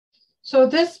So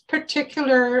this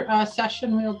particular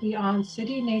session will be on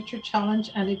City Nature Challenge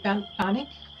and event planning.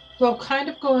 We'll kind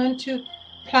of go into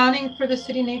planning for the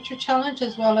City Nature Challenge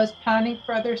as well as planning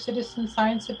for other citizen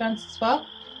science events as well.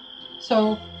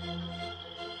 So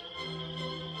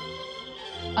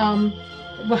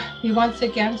we once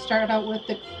again start out with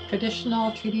the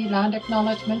traditional treaty land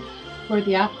acknowledgement, where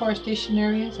the afforestation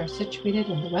areas are situated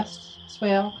in the West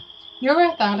Swale,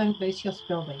 Muir Island Glacial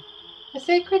Spillway, a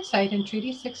sacred site in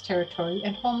Treaty 6 territory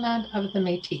and homeland of the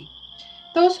Métis.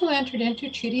 Those who entered into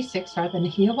Treaty 6 are the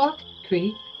Nahiawak,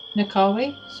 Cree,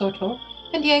 Nakawe, Saulteaux,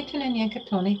 and Yankton and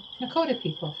Yankatoni Nakota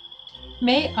people.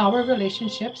 May our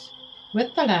relationships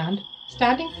with the land,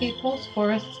 standing peoples,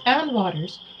 forests, and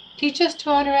waters teach us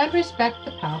to honor and respect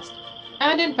the past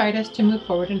and invite us to move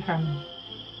forward in harmony.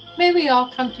 May we all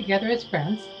come together as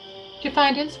friends to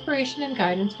find inspiration and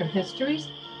guidance from histories,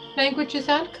 languages,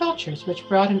 and cultures which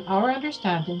broaden our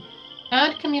understanding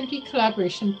and community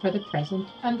collaboration for the present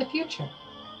and the future.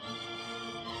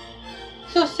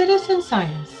 So, citizen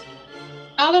science.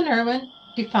 Alan Irwin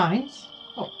defines,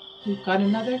 we've got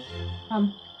another,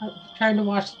 trying to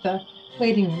watch the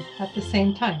waiting room at the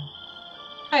same time.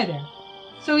 Hi there.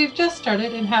 So we've just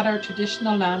started and had our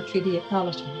traditional land treaty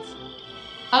acknowledgements.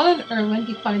 Alan Irwin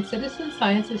defines citizen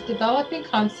science as developing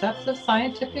concepts of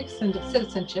scientific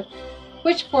citizenship,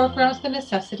 which foregrounds the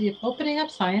necessity of opening up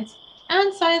science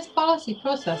and science policy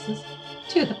processes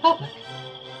to the public.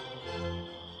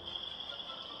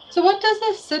 So what does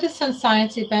a citizen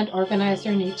science event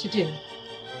organizer need to do?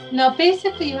 Now,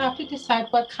 basically, you have to decide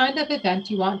what kind of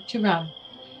event you want to run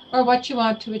or what you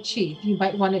want to achieve. You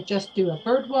might want to just do a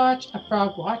bird watch, a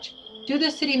frog watch, do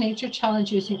the City Nature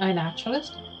Challenge using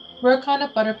iNaturalist, work on a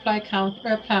butterfly count,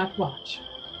 or a plant watch.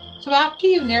 So after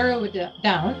you narrow it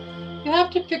down, you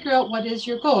have to figure out what is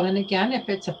your goal. And again, if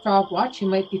it's a frog watch, you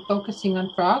might be focusing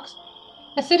on frogs.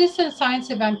 A citizen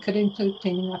science event could include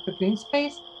cleaning up a green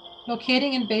space,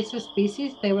 locating invasive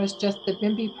species. There was just the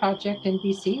Bimby project in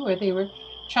BC where they were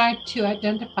trying to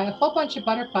identify a whole bunch of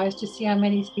butterflies to see how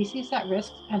many species at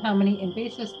risk and how many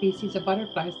invasive species of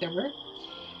butterflies there were.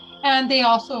 And they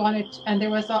also wanted, and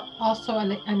there was also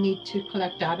a need to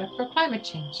collect data for climate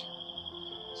change.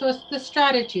 So it's the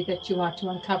strategy that you want to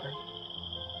uncover.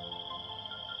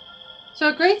 So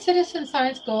a great citizen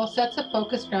science goal sets a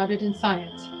focus grounded in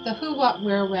science, the who, what,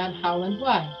 where, when, how, and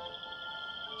why.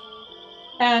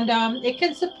 And it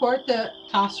can support the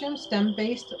classroom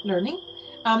STEM-based learning.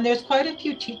 There's quite a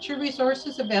few teacher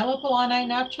resources available on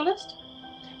iNaturalist,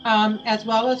 as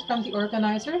well as from the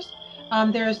organizers.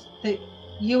 There's the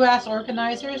US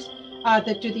organizers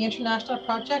that do the international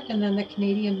project, and then the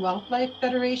Canadian Wildlife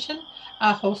Federation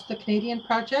hosts the Canadian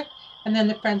project, and then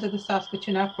the Friends of the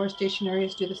Saskatoon Afforestation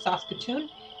Areas do the Saskatoon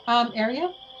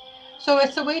area. So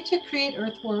it's a way to create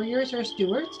earth warriors or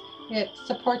stewards. It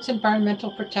supports environmental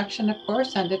protection, of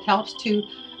course, and it helps to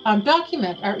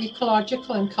document our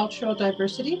ecological and cultural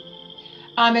diversity.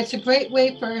 It's a great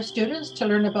way for students to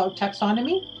learn about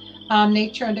taxonomy,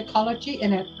 nature and ecology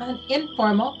in an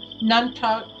informal,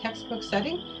 non-taught textbook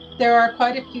setting. There are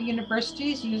quite a few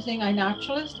universities using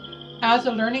iNaturalist as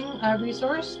a learning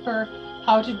resource for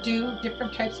how to do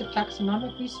different types of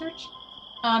taxonomic research.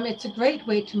 It's a great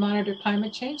way to monitor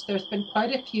climate change. There's been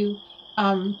quite a few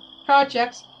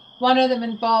projects. One of them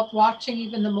involved watching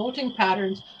even the molting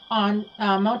patterns on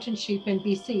mountain sheep in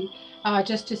BC,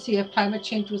 just to see if climate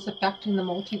change was affecting the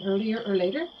molting earlier or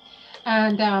later.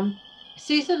 And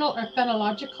seasonal or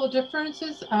phenological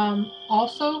differences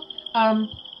also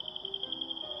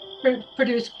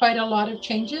produce quite a lot of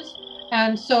changes.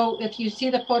 And so if you see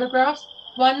the photographs,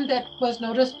 one that was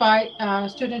noticed by a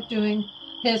student doing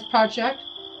his project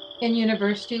in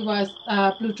university was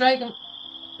blue dragonfly,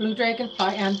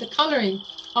 and the coloring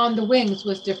on the wings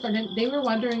was different, and they were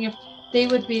wondering if they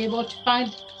would be able to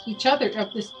find each other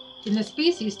in the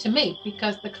species to mate,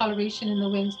 because the coloration in the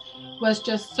wings was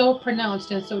just so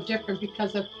pronounced and so different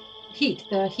because of heat.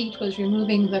 The heat was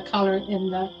removing the color in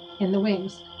the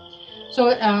wings. So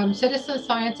citizen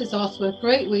science is also a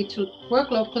great way to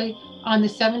work locally on the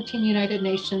 17 United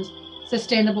Nations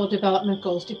Sustainable Development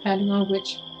Goals, depending on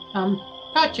which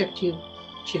project you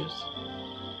choose.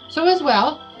 So as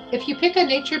well, if you pick a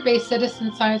nature-based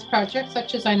citizen science project,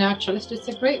 such as iNaturalist, it's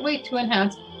a great way to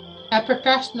enhance a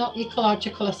professional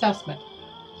ecological assessment.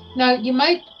 Now, you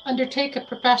might undertake a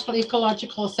professional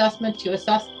ecological assessment to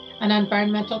assess an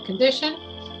environmental condition,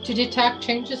 to detect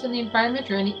changes in the environment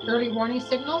or any early warning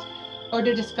signals, or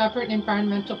to discover an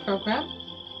environmental program.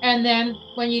 And then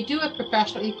when you do a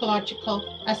professional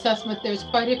ecological assessment, there's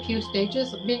quite a few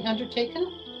stages being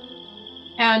undertaken.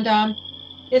 And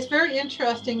it's very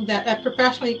interesting that a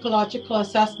professional ecological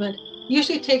assessment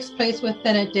Usually takes place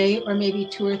within a day or maybe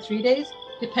 2 or 3 days,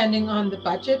 depending on the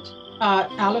budget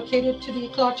allocated to the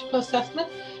ecological assessment.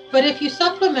 But if you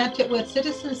supplement it with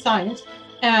citizen science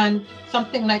and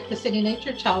something like the City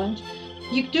Nature Challenge,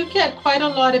 you do get quite a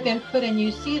lot of input, and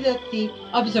you see that the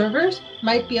observers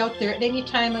might be out there at any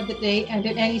time of the day and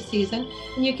in any season,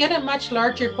 and you get a much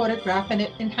larger photograph, and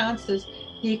it enhances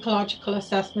the ecological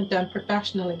assessment done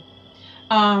professionally.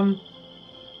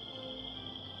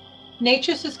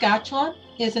 Nature Saskatchewan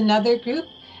is another group.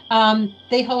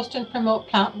 They host and promote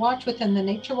Plant Watch within the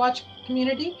Nature Watch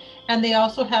community, and they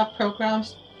also have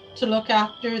programs to look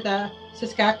after the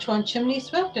Saskatchewan chimney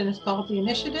swift, and it's called the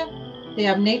Initiative. They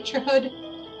have Naturehood,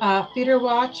 Feeder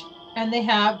Watch, and they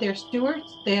have their stewards.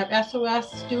 They have SOS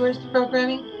stewards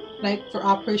programming, like for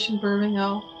Operation Burrowing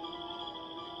Owl,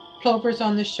 Plovers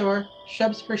on the Shore,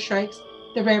 Shrubs for Shrikes,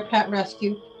 the Rare Plant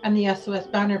Rescue, and the SOS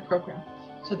Banner program.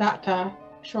 So that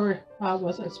sure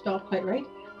wasn't spelled quite right.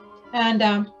 And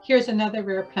here's another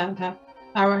rare plant,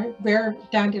 our rare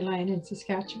dandelion in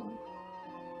Saskatchewan.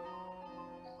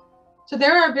 So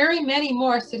there are very many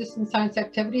more citizen science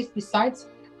activities besides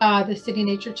the City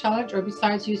Nature Challenge, or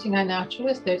besides using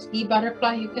iNaturalist. There's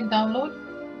eButterfly you can download.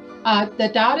 The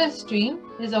data stream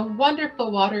is a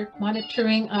wonderful water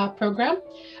monitoring program.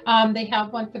 They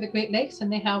have one for the Great Lakes,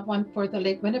 and they have one for the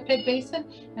Lake Winnipeg Basin.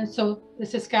 And so the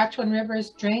Saskatchewan rivers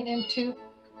drain into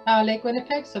Lake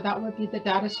Winnipeg. So that would be the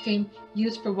data stream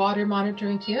used for water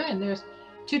monitoring here. And there's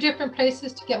 2 different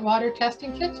places to get water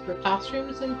testing kits for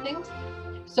classrooms and things.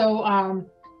 So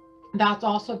that's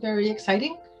also very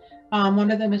exciting.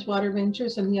 One of them is Water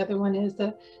Rangers, and the other one is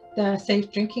the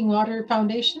Safe Drinking Water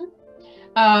Foundation.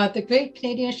 The Great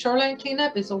Canadian Shoreline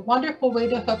Cleanup is a wonderful way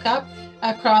to hook up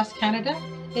across Canada.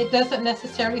 It doesn't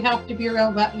necessarily have to be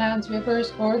around wetlands,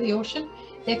 rivers, or the ocean.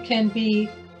 It can be,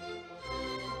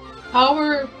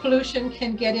 our pollution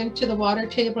can get into the water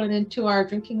table and into our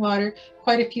drinking water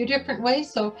quite a few different ways.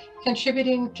 So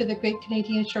contributing to the Great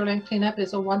Canadian Shoreline Cleanup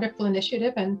is a wonderful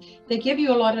initiative, and they give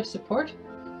you a lot of support.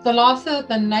 The Loss of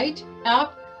the Night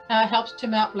app helps to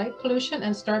map light pollution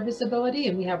and star visibility,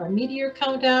 and we have a meteor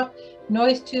count app,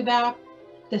 noise tube app.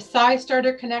 The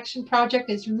SciStarter Connection project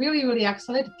is really, really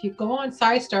excellent. If you go on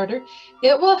SciStarter,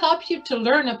 it will help you to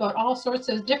learn about all sorts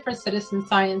of different citizen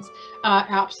science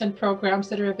apps and programs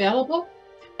that are available.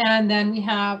 And then we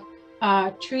have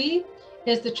TREE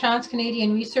is the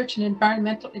Trans-Canadian Research and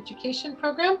Environmental Education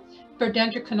Program for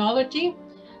Dendrochronology.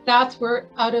 That's where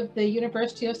out of the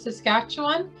University of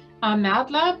Saskatchewan,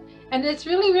 Mad Lab. And it's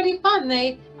really, really fun.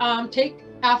 They take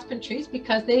aspen trees,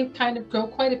 because they kind of grow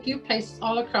quite a few places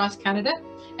all across Canada,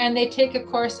 and they take a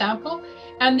core sample,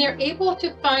 and they're able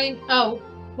to find out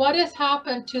what has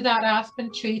happened to that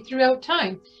aspen tree throughout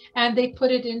time. And they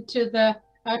put it into the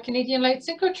Canadian Light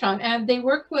Synchrotron, and they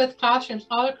work with classrooms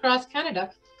all across Canada.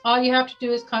 All you have to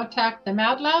do is contact the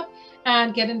Mad Lab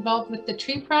and get involved with the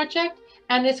tree project,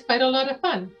 and it's quite a lot of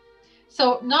fun.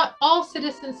 So not all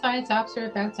citizen science apps or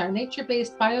events are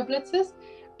nature-based bioblitzes,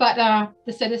 but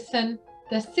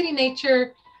the City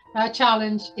Nature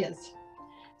Challenge is.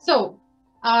 So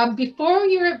before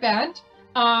your event,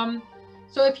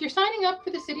 so if you're signing up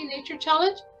for the City Nature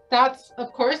Challenge, that's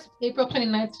of course April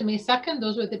 29th to May 2nd.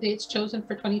 Those were the dates chosen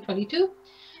for 2022.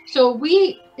 So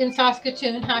we in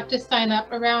Saskatoon had to sign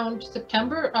up around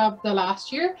September of the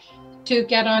last year to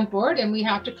get on board, and we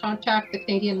have to contact the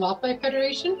Canadian Wildlife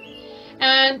Federation.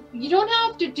 And you don't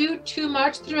have to do too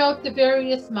much throughout the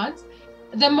various months.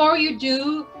 The more you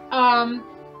do,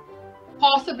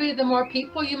 possibly the more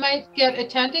people you might get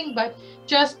attending, but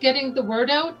just getting the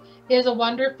word out is a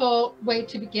wonderful way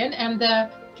to begin. And the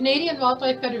Canadian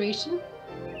Wildlife Federation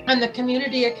and the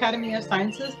Community Academy of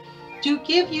Sciences do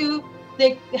give you,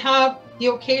 they have the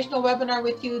occasional webinar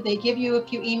with you. They give you a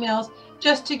few emails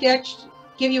just to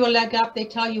give you a leg up. They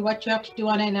tell you what you have to do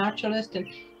on iNaturalist,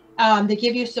 and they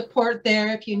give you support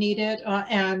there if you need it,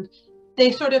 and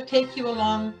they sort of take you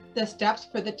along the steps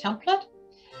for the template.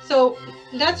 So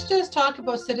let's just talk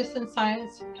about citizen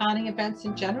science planning events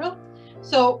in general.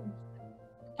 So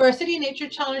for a City Nature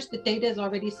Challenge, the date is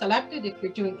already selected. If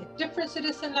you're doing a different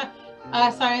citizen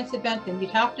science event, then you'd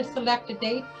have to select a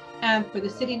date. And for the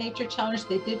City Nature Challenge,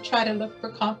 they did try to look for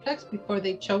conflicts before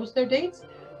they chose their dates.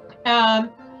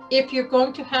 If you're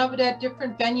going to have it at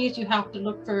different venues, you have to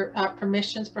look for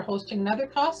permissions for hosting and other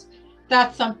costs.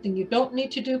 That's something you don't need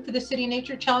to do for the City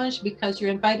Nature Challenge, because you're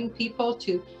inviting people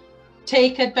to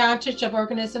take advantage of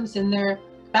organisms in their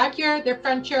backyard, their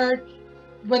front yard,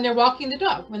 when they're walking the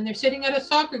dog, when they're sitting at a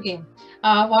soccer game,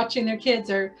 watching their kids,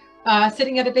 or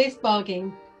sitting at a baseball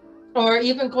game, or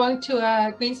even going to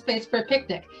a green space for a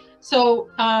picnic. So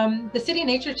the City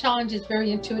Nature Challenge is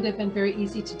very intuitive and very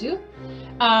easy to do.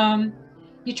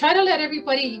 You try to let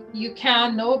everybody you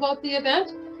can know about the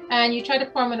event, and you try to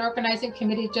form an organizing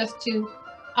committee just to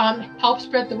help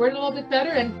spread the word a little bit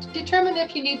better and determine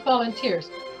if you need volunteers.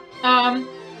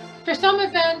 For some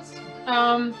events,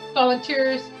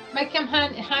 volunteers might come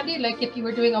handy, like if you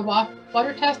were doing a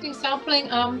water testing, sampling,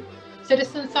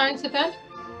 citizen science event.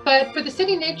 But for the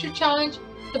City Nature Challenge,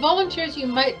 the volunteers you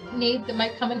might need that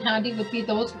might come in handy would be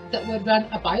those that would run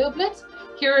a BioBlitz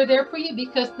here or there for you,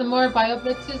 because the more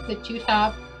BioBlitzes that you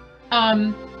have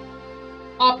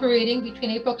operating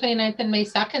between April 29th and May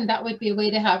 2nd, that would be a way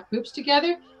to have groups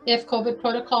together if COVID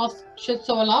protocols should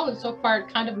so allow. And so far, it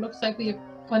kind of looks like we're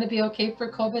going to be okay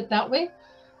for COVID that way.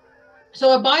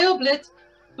 So a BioBlitz,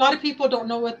 a lot of people don't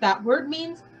know what that word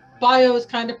means. Bio is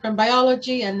kind of from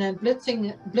biology, and then blitz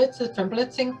is from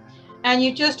blitzing. And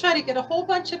you just try to get a whole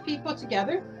bunch of people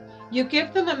together. You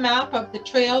give them a map of the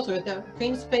trails or the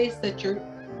green space that you're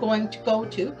going to go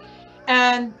to.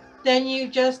 And then you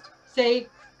just say,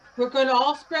 we're going to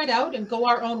all spread out and go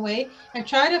our own way and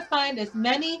try to find as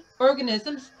many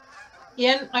organisms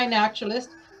in iNaturalist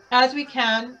as we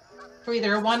can for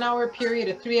either a 1 hour period,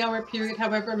 a 3 hour period,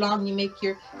 however long you make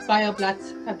your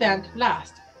BioBlitz event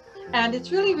last. And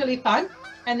it's really, really fun.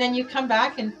 And then you come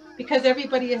back, and because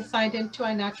everybody is signed into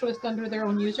iNaturalist under their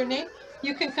own username,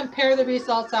 you can compare the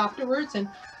results afterwards and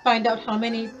find out how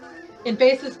many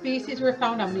invasive species were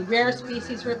found, how many rare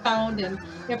species were found, and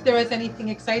if there was anything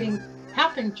exciting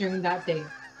happened during that day.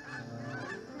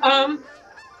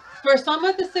 For some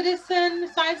of the citizen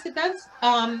science events,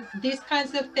 these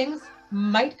kinds of things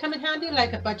might come in handy,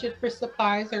 like a budget for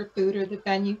supplies or food or the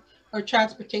venue or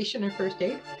transportation or first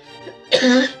aid.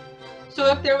 So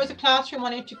if there was a classroom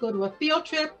wanting to go to a field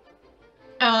trip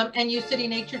and use City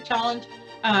Nature Challenge,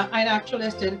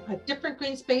 iNaturalist in a different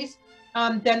green space,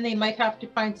 then they might have to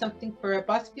find something for a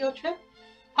bus field trip.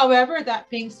 However, that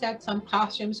being said, some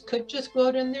classrooms could just go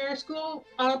out in their school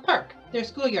park, their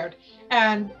schoolyard,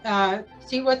 and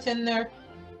see what's in there.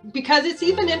 Because it's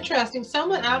even interesting,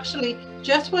 someone actually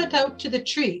just went out to the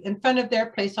tree in front of their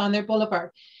place on their boulevard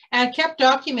and kept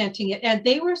documenting it. And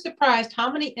they were surprised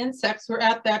how many insects were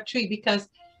at that tree, because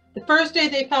the first day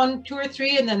they found 2 or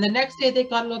 3, and then the next day they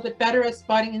got a little bit better at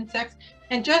spotting insects.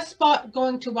 And just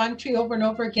going to one tree over and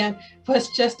over again was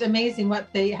just amazing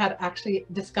what they had actually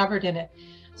discovered in it.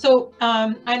 So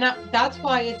that's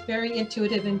why it's very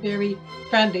intuitive and very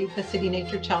friendly, the City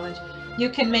Nature Challenge. You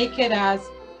can make it as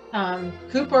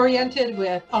group oriented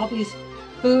with all these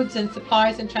foods and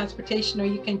supplies and transportation, or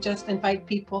you can just invite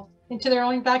people into their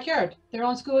own backyard, their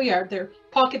own schoolyard, their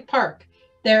pocket park,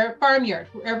 their farmyard,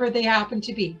 wherever they happen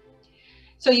to be.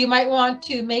 So you might want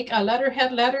to make a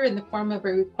letterhead letter in the form of a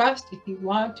request if you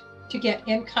want to get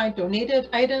in-kind donated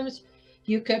items.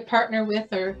 You could partner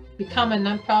with or become a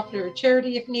nonprofit or a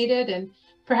charity if needed, and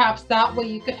perhaps that way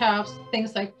you could have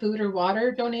things like food or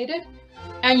water donated.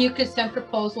 And you could send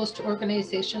proposals to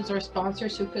organizations or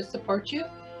sponsors who could support you.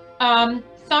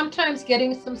 Sometimes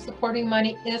getting some supporting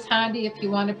money is handy if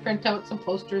you want to print out some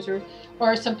posters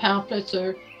or some pamphlets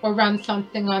or run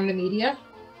something on the media.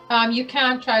 You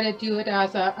can try to do it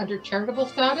as under charitable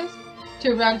status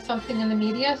to run something in the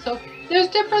media. So there's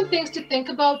different things to think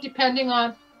about depending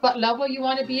on what level you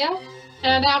want to be at.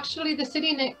 And actually the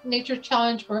City Nature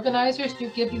Challenge organizers do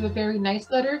give you a very nice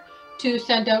letter to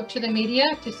send out to the media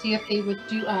to see if they would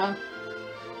do a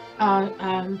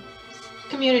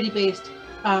community-based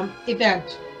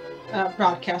event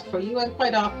broadcast for you, and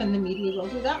quite often the media will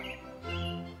do that.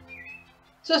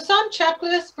 So some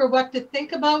checklists for what to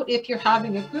think about if you're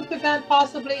having a group event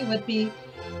possibly would be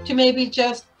to maybe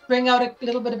just bring out a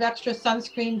little bit of extra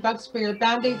sunscreen, bug spray, or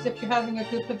Band-Aids if you're having a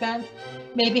group event.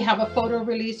 Maybe have a photo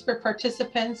release for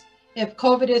participants. If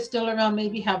COVID is still around,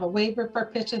 maybe have a waiver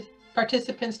for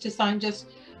participants to sign, just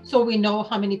so we know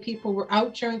how many people were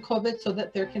out during COVID, so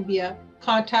that there can be a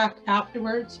contact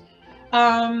afterwards.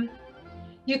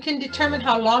 You can determine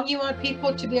how long you want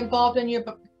people to be involved in your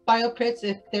BioBlitz,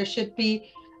 if there should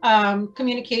be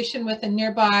communication with a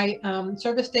nearby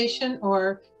service station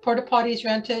or porta potties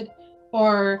rented,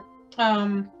 or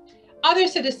other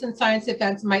citizen science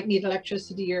events might need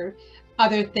electricity or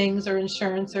other things, or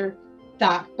insurance or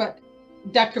that, but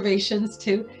decorations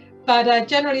too. But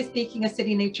generally speaking, a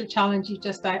City Nature Challenge, you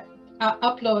just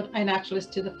upload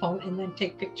iNaturalist to the phone and then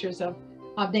take pictures of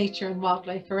nature and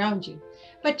wildlife around you.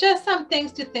 But just some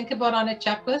things to think about on a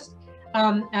checklist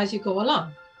as you go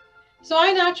along. So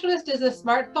iNaturalist is a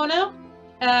smartphone app,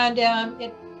 and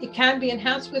it can be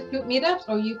enhanced with group meetups,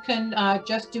 or you can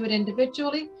just do it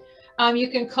individually. You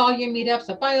can call your meetups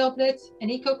a BioBlitz, an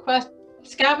EcoQuest,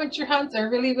 Scavenger hunts are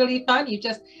really, really fun. You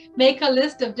just make a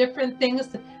list of different things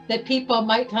that people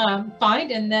might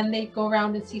find, and then they go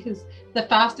around and see who's the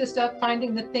fastest at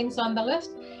finding the things on the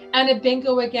list. And a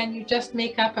bingo, again, you just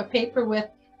make up a paper with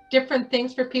different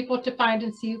things for people to find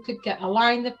and see who could get a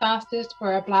line the fastest,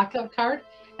 or a blackout card.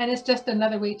 And it's just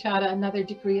another way to add another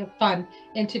degree of fun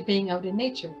into being out in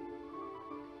nature.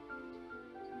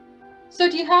 So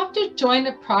do you have to join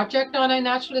a project on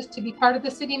iNaturalist to be part of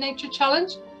the City Nature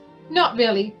Challenge? Not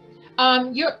really.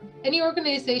 Any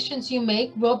organizations you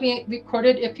make will be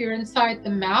recorded if you're inside the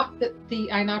map that the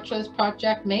iNaturalist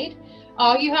project made.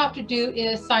 All you have to do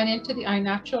is sign into the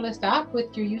iNaturalist app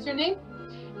with your username,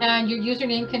 and your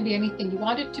username can be anything you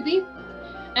want it to be.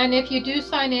 And if you do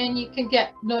sign in, you can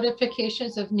get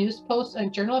notifications of news posts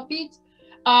and journal feeds.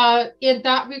 In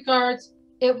that regards,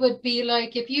 it would be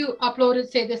like if you uploaded,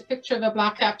 say, this picture of a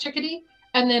black-capped chickadee,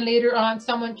 and then later on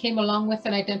someone came along with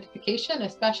an identification, a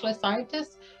specialist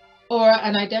scientist or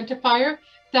an identifier,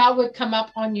 that would come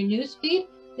up on your news feed.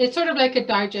 It's sort of like a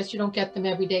digest. You don't get them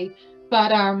every day,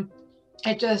 but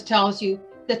it just tells you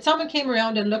that someone came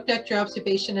around and looked at your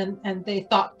observation, and they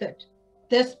thought that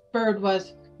this bird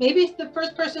was, maybe the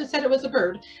first person said it was a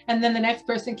bird, and then the next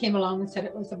person came along and said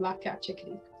it was a black-capped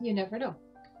chickadee. You never know.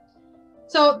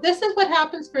 So this is what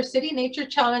happens for City Nature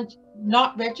Challenge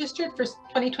not registered for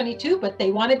 2022, but they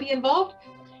want to be involved.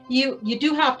 You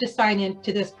do have to sign in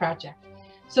to this project.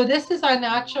 So this is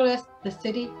iNaturalist, the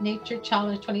City Nature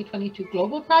Challenge 2022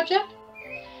 Global Project.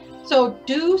 So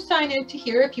do sign in to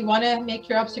here if you want to make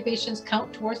your observations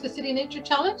count towards the City Nature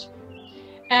Challenge.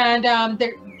 And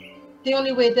the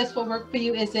only way this will work for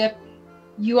you is if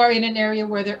you are in an area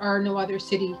where there are no other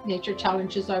City Nature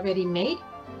Challenges already made.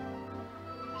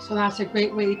 So that's a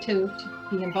great way to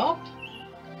be involved.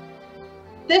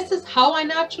 This is how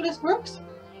iNaturalist works.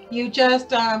 You just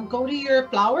go to your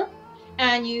flower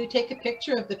and you take a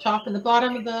picture of the top and the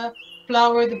bottom of the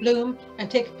flower, the bloom, and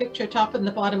take a picture of the top and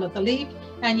the bottom of the leaf.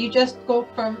 And you just go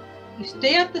you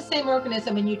stay at the same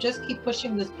organism and you just keep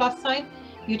pushing this plus sign.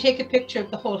 You take a picture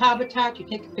of the whole habitat, you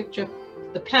take a picture of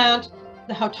the plant,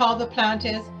 how tall the plant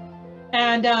is,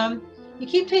 and you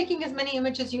keep taking as many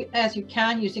images as you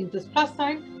can using this plus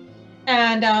sign.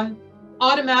 And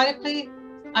automatically,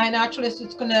 iNaturalist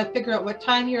is going to figure out what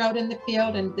time you're out in the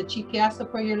field and the GPS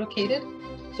of where you're located,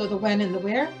 so the when and the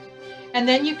where. And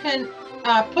then you can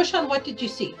push on what did you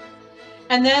see.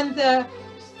 And then the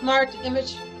smart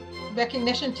image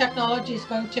recognition technology is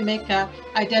going to make an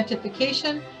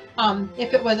identification.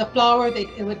 If it was a flower,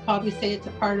 it would probably say it's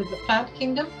a part of the plant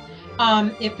kingdom.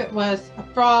 If it was a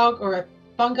frog or a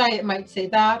fungi, it might say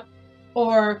that.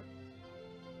 Or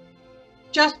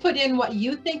just put in what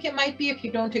you think it might be if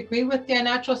you don't agree with the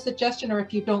iNaturalist suggestion or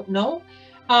if you don't know.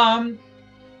 And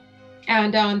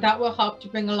that will help to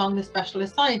bring along the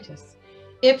specialist scientists.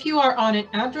 If you are on an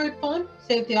Android phone,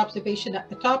 save the observation at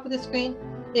the top of the screen.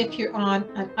 If you're on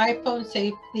an iPhone,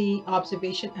 save the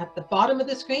observation at the bottom of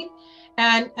the screen.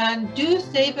 And do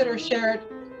save it or share it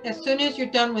as soon as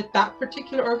you're done with that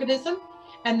particular organism.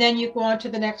 And then you go on to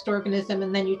the next organism,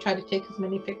 and then you try to take as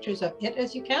many pictures of it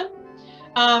as you can.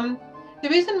 The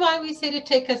reason why we say to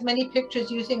take as many pictures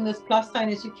using this plus sign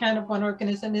as you can of one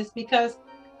organism is because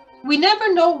we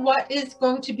never know what is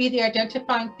going to be the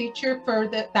identifying feature for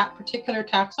that particular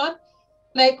taxon.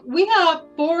 Like, we have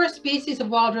 4 species of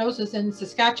wild roses in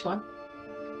Saskatchewan,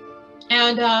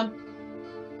 and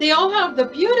they all have the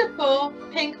beautiful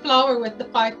pink flower with the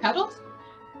 5 petals,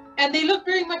 and they look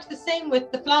very much the same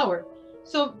with the flower.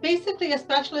 So basically, a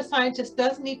specialist scientist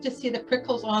does need to see the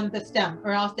prickles on the stem,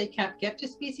 or else they can't get to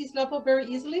species level very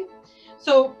easily.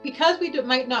 So because we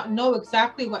might not know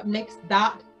exactly what makes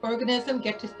that organism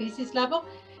get to species level,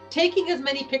 taking as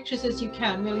many pictures as you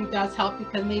can really does help,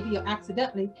 because maybe you'll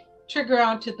accidentally trigger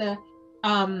onto the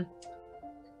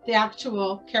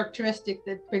actual characteristic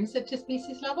that brings it to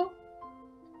species level.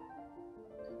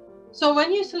 So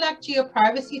when you select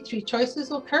geoprivacy, 3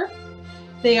 choices occur.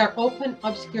 They are open,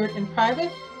 obscured, and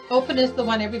private. Open is the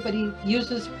one everybody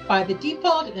uses by the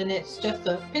default, and it's just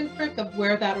a pinprick of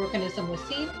where that organism was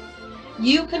seen.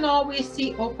 You can always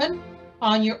see open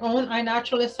on your own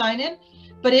iNaturalist sign-in,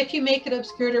 but if you make it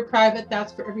obscured or private,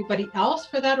 that's for everybody else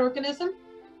for that organism.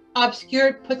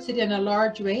 Obscured puts it in a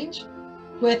large range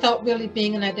without really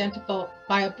being an identifiable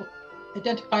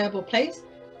place.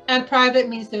 And private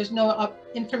means there's no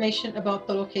information about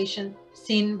the location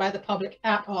seen by the public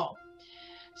at all.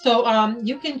 So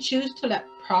you can choose to let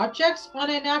projects on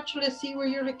iNaturalist see where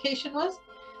your location was.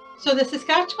 So the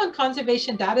Saskatchewan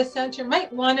Conservation Data Centre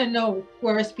might want to know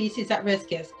where a species at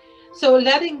risk is. So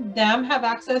letting them have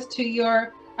access to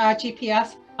your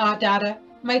GPS data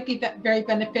might be very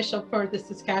beneficial for the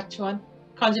Saskatchewan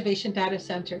Conservation Data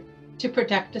Center to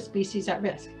protect a species at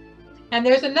risk. And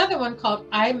there's another one called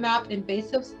iMap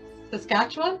Invasives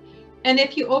Saskatchewan. And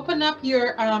if you open up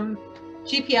your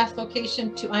GPS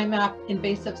location to iMap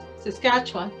Invasives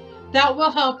Saskatchewan, that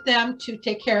will help them to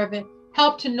take care of it,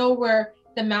 help to know where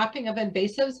the mapping of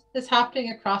invasives is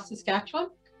happening across Saskatchewan.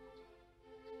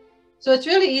 So it's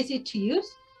really easy to use.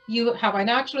 You have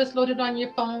iNaturalist loaded on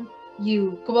your phone.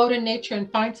 You go out in nature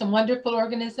and find some wonderful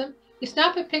organism. You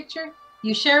snap a picture,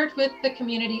 you share it with the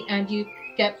community, and you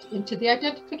get into the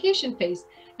identification phase.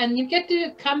 And you get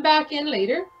to come back in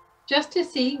later just to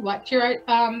see what your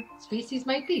species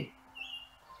might be.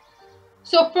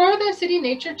 So for the City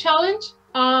Nature Challenge,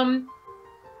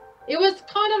 it was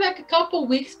kind of like a couple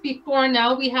weeks before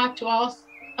now we had to all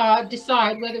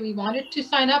decide whether we wanted to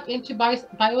sign up into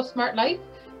BioSmart Life.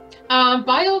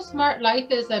 BioSmart Life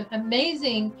is an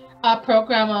amazing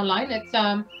program online.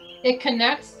 It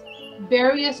connects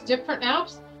various different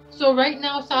apps. So right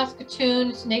now,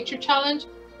 Saskatoon's Nature Challenge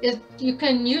is you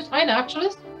can use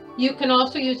iNaturalist, you can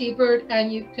also use eBird,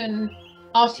 and you can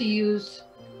also use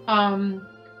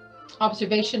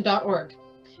observation.org.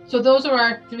 So those are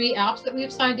our 3 apps that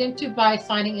we've signed into by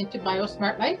signing into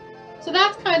BioSmart Life. So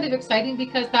that's kind of exciting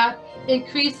because that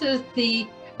increases the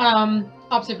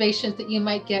observations that you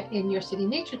might get in your City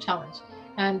Nature Challenge,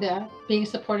 and being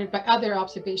supported by other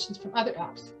observations from other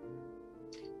apps.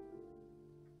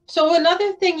 So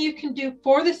another thing you can do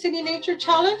for the City Nature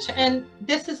Challenge, and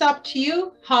this is up to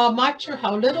you how much or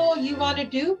how little you want to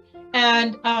do,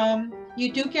 and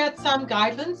you do get some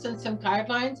guidelines and some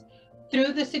guidelines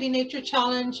through the City Nature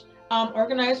Challenge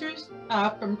organizers.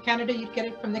 From Canada, you'd get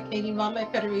it from the Canadian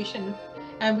Wildlife Federation,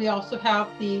 and we also have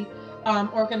the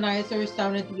organizers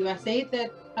down in the USA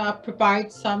that provide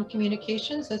some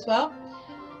communications as well.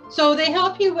 So they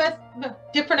help you with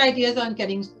different ideas on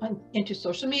getting into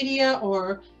social media,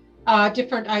 or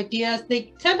different ideas.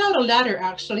 They send out a letter,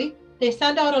 actually. They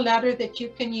send out a letter that you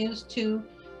can use to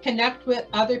connect with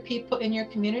other people in your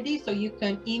community. So you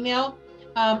can email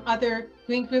other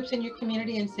green groups in your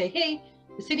community and say, hey,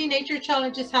 the City Nature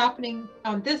Challenge is happening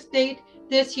on this date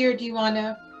this year. Do you want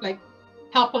to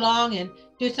help along and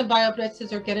do some bio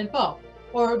blitzes or get involved?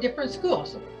 Or different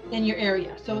schools in your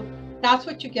area. So that's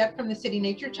what you get from the City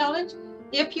Nature Challenge.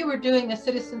 If you were doing a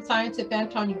citizen science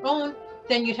event on your own,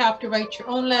 then you'd have to write your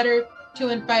own letter to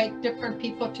invite different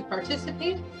people to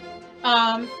participate.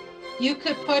 You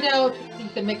could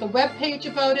make a web page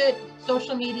about it,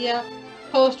 social media,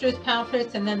 posters,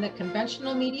 pamphlets, and then the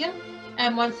conventional media.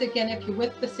 And once again, if you're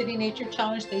with the City Nature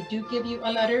Challenge, they do give you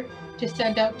a letter to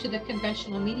send out to the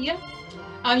conventional media.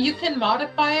 You can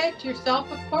modify it yourself,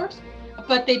 of course,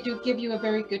 but they do give you a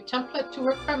very good template to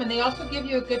work from, and they also give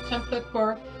you a good template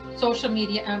for social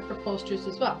media and for posters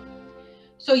as well.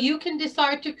 So you can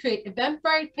decide to create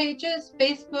Eventbrite pages,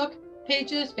 Facebook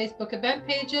event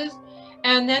pages,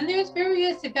 and then there's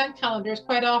various event calendars.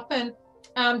 Quite often,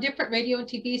 different radio and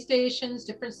TV stations,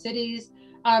 different cities,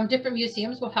 different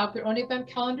museums will have their own event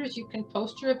calendars you can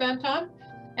post your event on.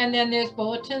 And then there's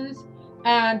bulletins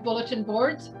and bulletin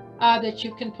boards that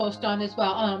you can post on as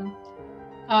well.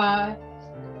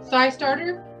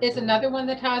 SciStarter is another one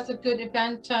that has a good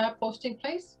event posting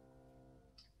place.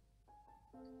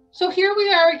 So here we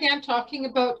are again talking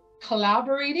about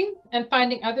collaborating and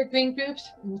finding other green groups,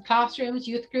 classrooms,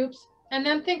 youth groups, and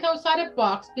then think outside of the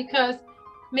box, because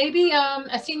maybe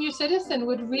a senior citizen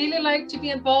would really like to be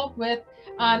involved with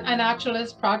a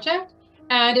naturalist project,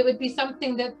 and it would be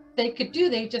something that they could do.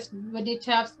 They just would need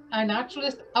to have a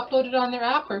naturalist uploaded on their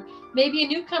app, or maybe a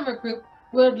newcomer group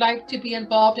would like to be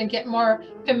involved and get more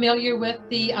familiar with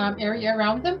the area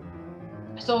around them.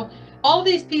 So all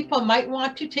these people might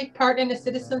want to take part in a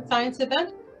citizen science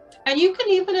event, and you can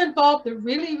even involve the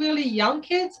really, really young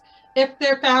kids if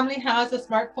their family has a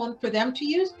smartphone for them to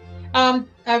use.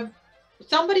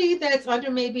 Somebody that's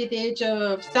under maybe the age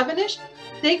of 7-ish,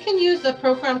 they can use a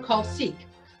program called Seek.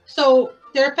 So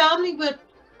their family would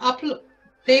upload,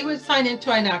 they would sign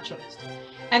into iNaturalist.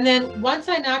 And then once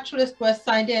iNaturalist was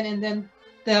signed in, and then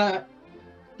the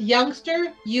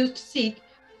youngster used Seek,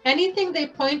 anything they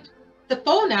point the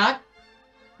phone at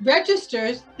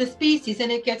registers the species,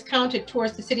 and it gets counted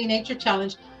towards the City Nature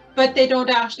Challenge, but they don't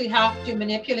actually have to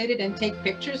manipulate it and take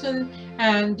pictures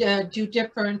and do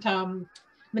different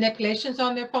manipulations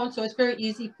on their phone. So it's very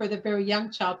easy for the very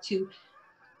young child to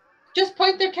just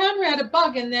point their camera at a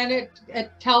bug, and then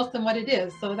it tells them what it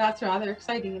is. So that's rather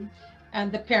exciting,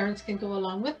 and the parents can go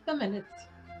along with them, and it's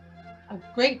a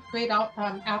great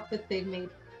app that they've made.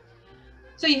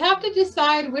 So you have to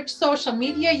decide which social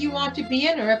media you want to be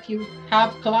in, or if you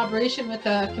have collaboration with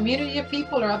a community of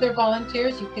people or other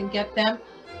volunteers, you can get them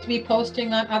to be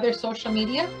posting on other social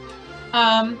media.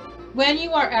 When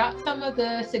you are at some of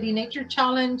the City Nature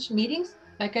Challenge meetings,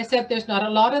 like I said, there's not a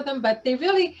lot of them, but they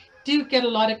really do get a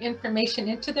lot of information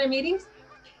into their meetings.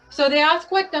 So they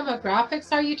ask, what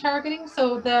demographics are you targeting?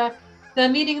 So the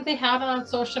meeting they had on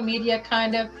social media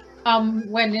kind of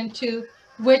went into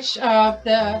which of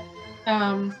the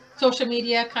social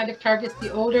media kind of targets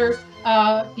the older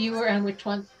viewer, and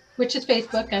which is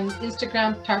Facebook, and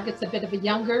Instagram targets a bit of a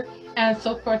younger, and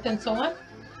so forth and so on.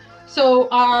 So,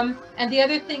 and the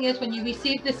other thing is, when you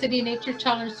receive the City Nature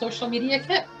Challenge social media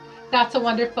kit, that's a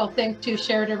wonderful thing to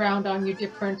share it around on your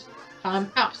different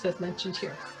apps, as mentioned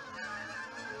here.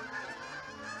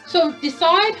 So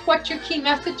decide what your key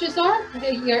messages are,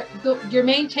 your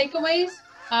main takeaways.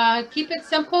 Keep it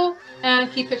simple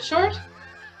and keep it short.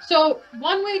 So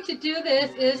one way to do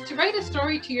this is to write a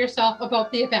story to yourself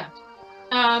about the event.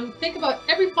 Think about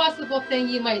every possible thing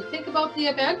you might think about the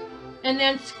event, and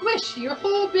then squish your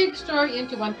whole big story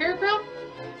into one paragraph,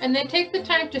 and then take the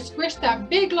time to squish that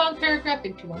big long paragraph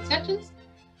into one sentence,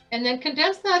 and then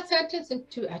condense that sentence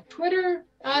into a Twitter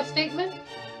statement,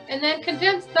 and then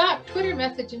condense that Twitter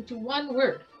message into one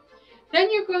word. Then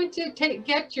you're going to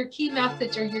get your key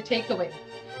message or your takeaway.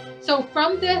 So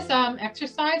from this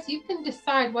exercise, you can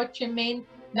decide what your main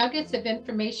nuggets of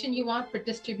information you want for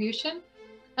distribution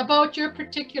about your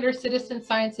particular citizen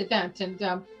science event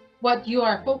and what you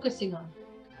are focusing on.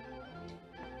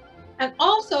 And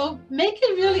also make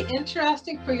it really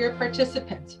interesting for your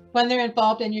participants when they're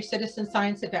involved in your citizen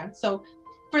science event. So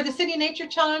for the City Nature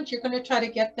Challenge, you're going to try to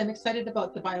get them excited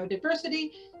about the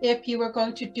biodiversity. If you were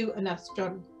going to do an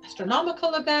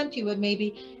astronomical event, you would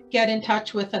maybe get in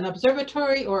touch with an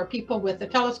observatory or people with a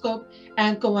telescope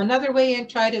and go another way and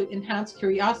try to enhance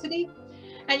curiosity.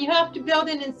 And you have to build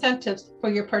in incentives for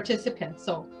your participants.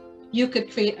 So you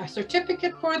could create a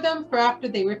certificate for them for after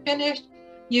they were finished.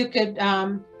 You could,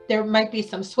 there might be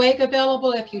some swag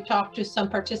available if you talk to some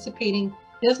participating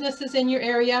businesses in your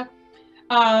area.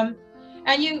 And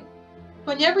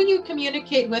whenever you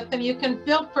communicate with them, you can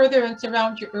build further and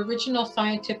surround your original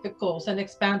scientific goals and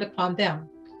expand upon them.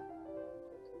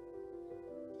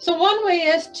 So one way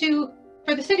is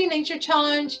for the City Nature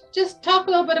Challenge, just talk a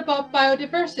little bit about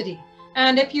biodiversity.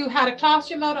 And if you had a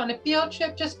classroom out on a field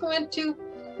trip, just go into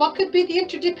what could be the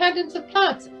interdependence of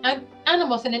plants and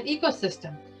animals in an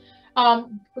ecosystem.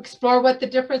 Explore what the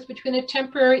difference between a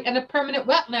temporary and a permanent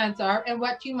wetlands are and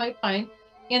what you might find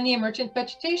in the emergent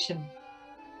vegetation.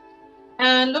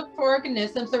 And look for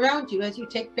organisms around you as you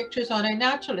take pictures on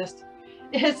iNaturalist.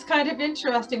 It's kind of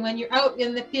interesting when you're out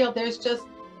in the field, there's just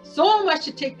so much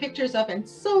to take pictures of and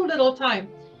so little time.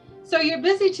 So you're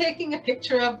busy taking a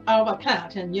picture of a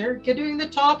plant, and you're doing the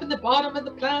top and the bottom of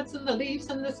the plants and the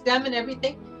leaves and the stem and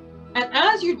everything. And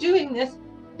as you're doing this,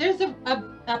 there's a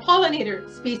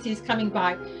pollinator species coming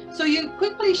by. So you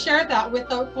quickly share that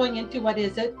without going into what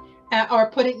is it,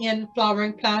 or putting in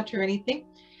flowering plant or anything.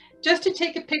 Just to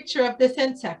take a picture of this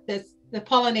insect, the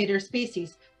pollinator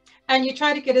species, and you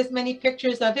try to get as many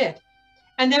pictures of it.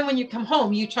 And then when you come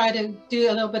home, you try to do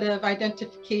a little bit of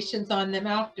identifications on them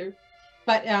after.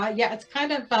 But yeah, it's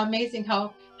kind of amazing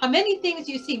how many things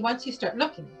you see once you start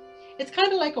looking. It's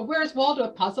kind of like a Where's Waldo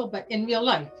puzzle, but in real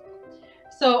life.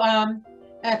 So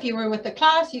if you were with the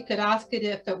class, you could ask it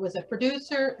if it was a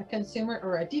producer, a consumer,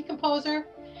 or a decomposer.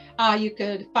 You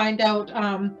could find out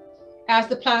as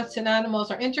the plants and animals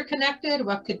are interconnected,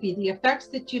 what could be the effects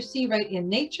that you see right in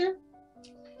nature.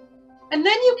 And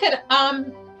then you could,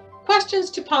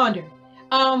 questions to ponder.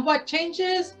 What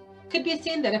changes could be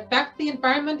seen that affect the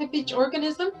environment of each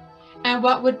organism, and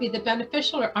what would be the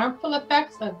beneficial or harmful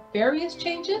effects of various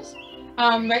changes.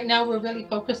 Right now we're really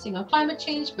focusing on climate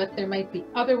change, but there might be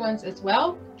other ones as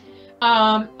well.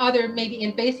 Other maybe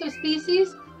invasive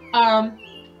species,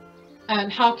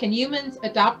 and how can humans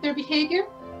adapt their behavior?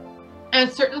 And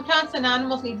certain plants and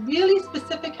animals need really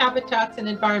specific habitats and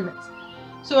environments.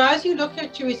 So as you look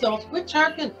at your results, which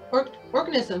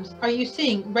organisms are you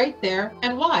seeing right there,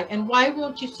 and why? And why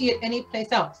won't you see it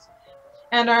anyplace else?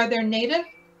 And are there native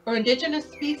or indigenous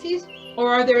species, or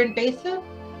are there invasive?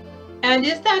 And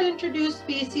is that introduced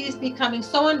species becoming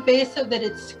so invasive that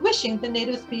it's squishing the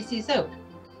native species out?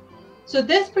 So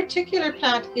this particular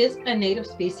plant is a native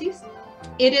species.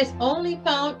 It is only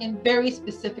found in very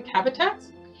specific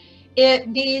habitats. It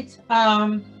needs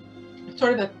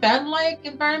sort of a fen-like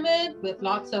environment with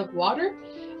lots of water,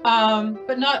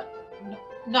 but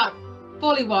not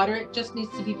fully water. It just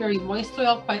needs to be very moist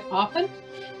soil quite often.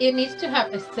 It needs to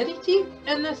have acidity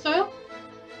in the soil.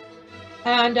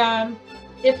 And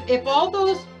if all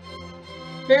those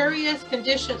various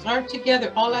conditions aren't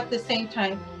together all at the same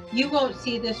time, you won't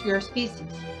see this rare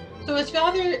species. So it's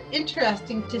rather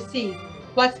interesting to see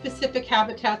what specific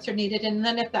habitats are needed, and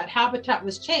then if that habitat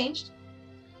was changed,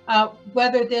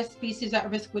 whether this species at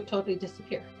risk would totally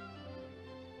disappear.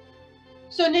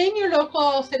 So name your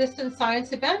local citizen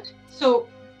science event. So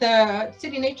the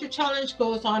City Nature Challenge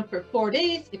goes on for 4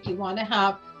 days. If you want to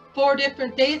have 4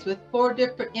 different days with 4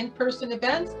 different in-person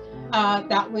events,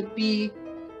 that would be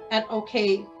an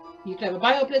okay. You could have a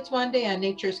BioBlitz one day, a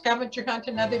nature scavenger hunt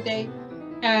another day,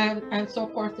 and so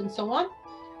forth and so on.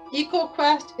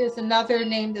 EcoQuest is another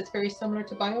name that's very similar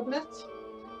to BioBlitz.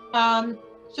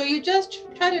 So you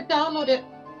just try to download it.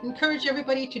 Encourage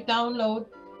everybody to download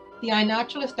the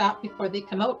iNaturalist app before they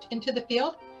come out into the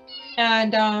field,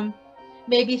 and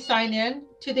maybe sign in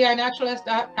to the iNaturalist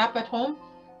app at home.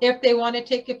 If they want to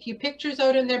take a few pictures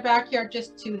out in their backyard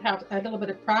just to have a little bit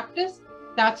of practice,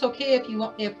 that's okay.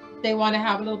 If they want to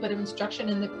have a little bit of instruction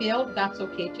in the field, that's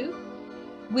okay too.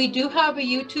 We do have a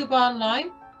YouTube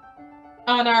online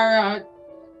on our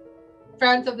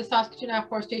Friends of the Saskatoon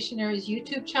Afforestation Areas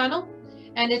YouTube channel,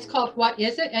 and it's called What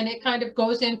Is It? And it kind of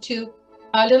goes into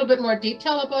a little bit more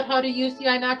detail about how to use the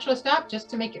iNaturalist app, just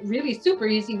to make it really super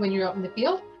easy when you're out in the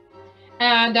field.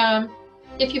 And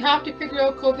if you have to figure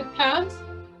out COVID plans,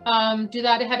 do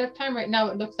that ahead of time. Right now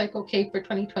it looks like okay for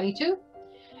 2022.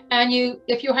 And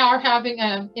if you are having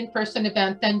an in-person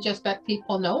event, then just let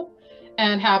people know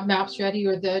and have maps ready,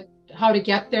 or how to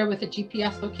get there with a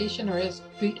GPS location or a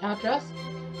street address.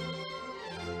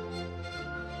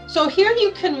 So here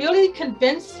you can really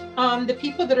convince the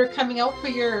people that are coming out for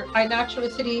your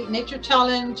iNaturalist City Nature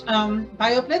Challenge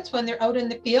BioBlitz when they're out in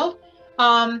the field.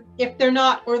 If they're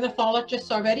not ornithologists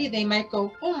already, they might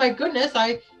go, oh my goodness,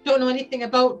 I don't know anything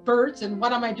about birds, and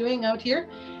what am I doing out here?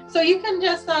 So you can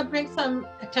just bring some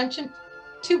attention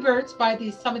to birds by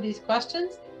some of these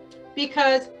questions,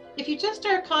 because if you just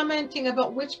start commenting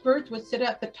about which birds would sit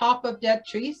at the top of dead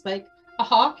trees, like a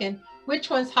hawk, and which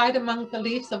ones hide among the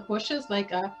leaves of bushes,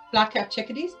 like black-capped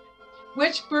chickadees,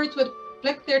 which birds would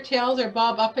flick their tails or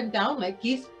bob up and down, like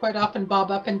geese quite often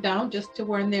bob up and down just to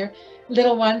warn their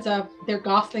little ones of their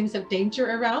goslings of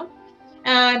danger around.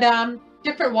 And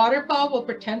different waterfowl will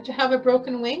pretend to have a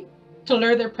broken wing to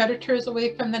lure their predators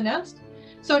away from the nest.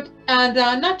 So, and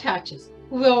nuthatches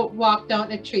will walk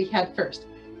down a tree head first.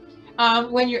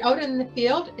 When you're out in the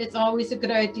field, it's always a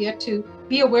good idea to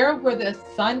be aware of where the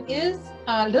sun is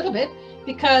a little bit,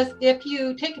 because if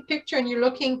you take a picture and you're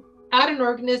looking at an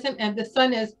organism and the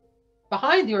sun is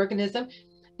behind the organism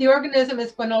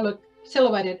is going to look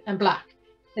silhouetted and black.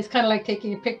 It's kind of like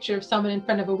taking a picture of someone in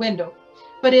front of a window.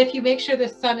 But if you make sure the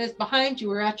sun is behind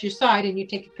you or at your side and you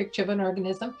take a picture of an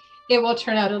organism, it will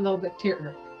turn out a little bit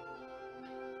clearer.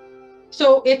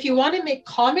 So if you want to make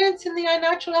comments in the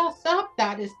iNaturalist app,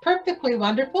 that is perfectly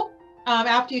wonderful.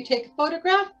 After you take a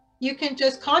photograph, you can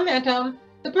just comment on,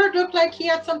 the bird looked like he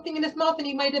had something in his mouth and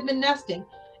he might have been nesting.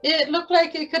 It looked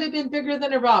like it could have been bigger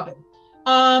than a robin.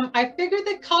 I figured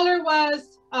the color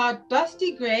was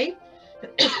dusty gray,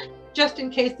 just in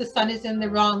case the sun is in the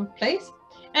wrong place.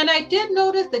 And I did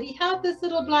notice that he had this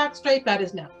little black stripe at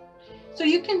his neck. So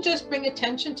you can just bring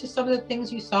attention to some of the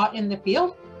things you saw in the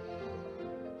field.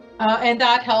 And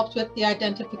that helps with the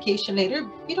identification later.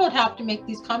 You don't have to make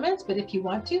these comments, but if you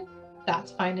want to,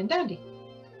 that's fine and dandy.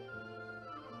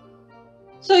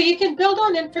 So you can build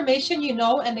on information you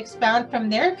know and expand from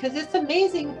there, because it's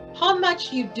amazing how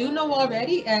much you do know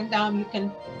already. And you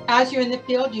can, as you're in the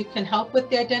field, you can help with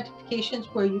the identifications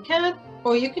where you can,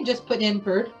 or you can just put in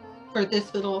bird for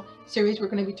this little series. We're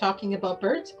going to be talking about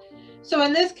birds. So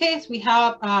in this case, we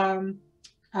have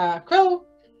crow.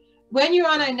 When you're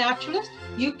on iNaturalist,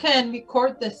 you can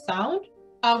record the sound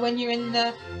when you're in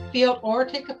the field or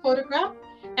take a photograph.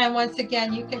 And once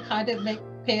again, you can kind of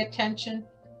pay attention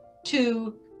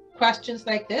to questions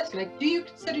like this, like, do you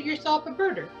consider yourself a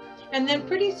birder? And then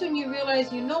pretty soon you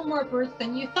realize you know more birds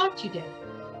than you thought you did.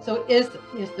 So is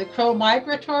the crow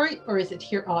migratory, or is it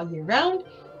here all year round?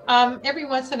 Every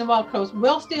once in a while, crows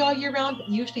will stay all year round, but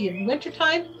usually in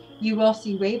wintertime, you will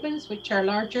see ravens, which are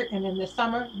larger, and in the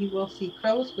summer, you will see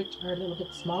crows, which are a little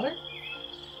bit smaller.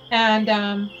 And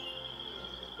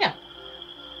yeah.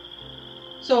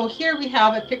 So here we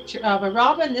have a picture of a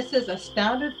robin. This is a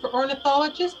standard for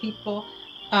ornithologists.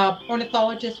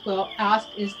 Ornithologists will ask,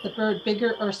 is the bird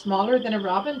bigger or smaller than a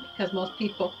robin? Because most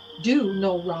people do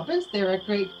know robins. They're a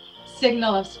great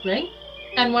signal of spring.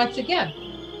 And once again,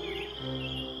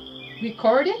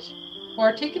 record it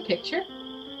or take a picture.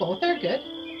 Both are good.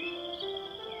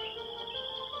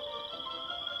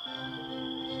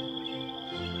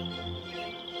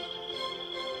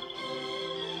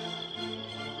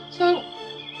 So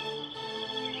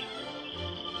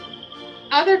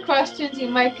other questions you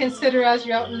might consider as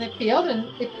you're out in the field, and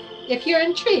if you're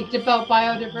intrigued about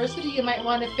biodiversity, you might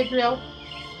want to figure out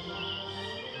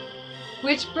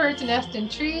which birds nest in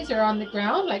trees or on the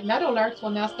ground, like meadowlarks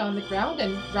will nest on the ground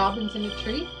and robins in a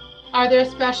tree. Are there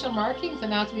special markings?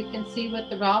 And as we can see with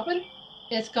the robin,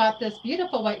 it's got this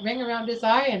beautiful white ring around his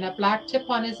eye and a black tip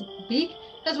on his beak,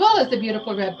 as well as the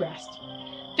beautiful red breast.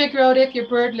 Figure out if your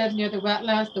bird lives near the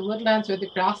wetlands, the woodlands, or the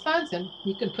grasslands, and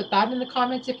you can put that in the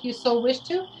comments if you so wish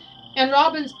to. And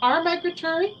robins are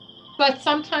migratory, but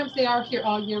sometimes they are here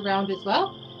all year round as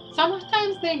well.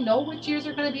 Sometimes they know which years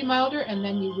are going to be milder, and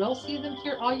then you will see them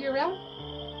here all year round.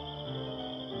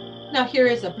 Now here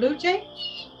is a blue jay.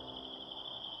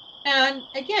 And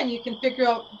again, you can figure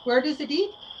out where does it eat.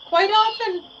 Quite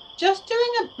often, just doing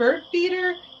a bird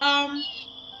feeder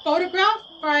photograph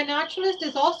for iNaturalist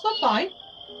is also fine.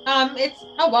 It's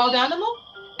a wild animal,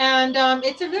 and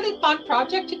it's a really fun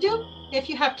project to do. If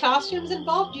you have classrooms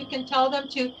involved, you can tell them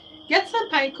to get some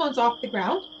pine cones off the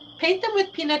ground, paint them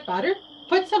with peanut butter,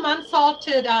 put some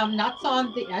unsalted nuts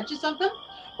on the edges of them,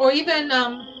 or even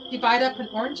divide up an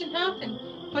orange in half and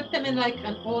put them in like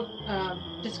an old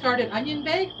discarded onion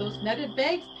bag, those netted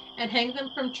bags, and hang them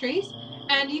from trees.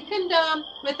 And you can,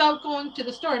 without going to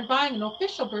the store and buying an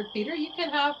official bird feeder, you can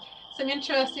have some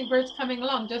interesting birds coming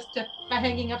along just by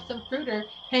hanging up some fruit or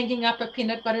hanging up a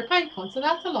peanut butter pine cone. So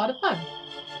that's a lot of fun.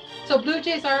 So blue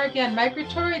jays are, again,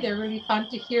 migratory. They're really fun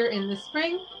to hear in the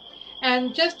spring.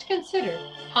 And just consider,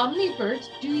 how many birds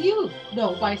do you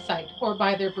know by sight or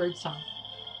by their bird song?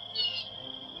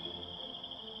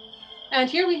 And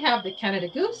here we have the Canada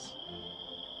goose.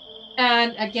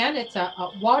 And again, it's a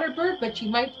water bird, but you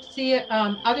might see it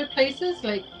other places,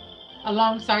 like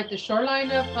alongside the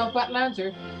shoreline of wetlands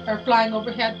or flying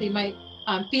overhead. They might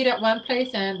feed at one place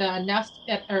and nest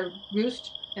or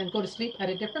roost and go to sleep at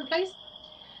a different place.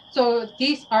 So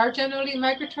geese are generally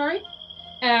migratory.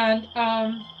 And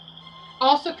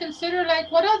also consider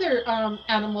like what other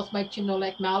animals might you know,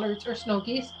 like mallards or snow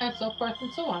geese and so forth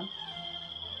and so on.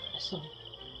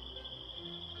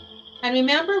 And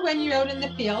remember, when you're out in the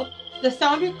field, the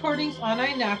sound recordings on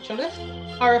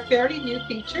iNaturalist are a fairly new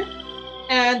feature,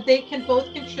 and they can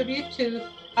both contribute to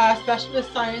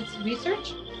specialist science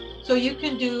research. So you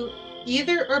can do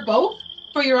either or both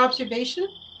for your observation.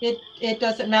 It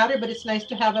doesn't matter, but it's nice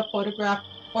to have a photograph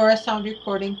or a sound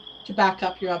recording to back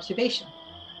up your observation.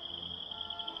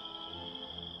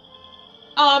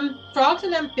 Frogs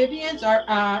and amphibians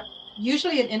are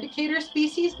usually an indicator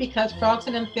species, because frogs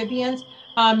and amphibians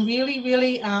really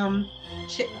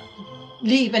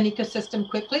leave an ecosystem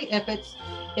quickly if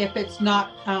it's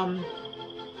not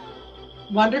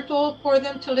wonderful for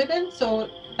them to live in. So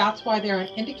that's why they're an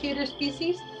indicator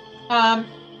species.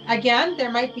 Again,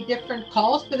 there might be different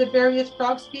calls for the various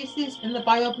frog species in the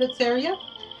BioBlitz area.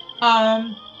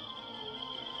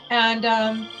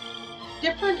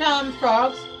 Different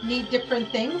frogs need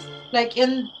different things. Like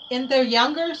in the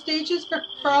younger stages for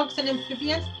frogs and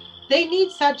amphibians, they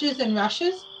need sedges and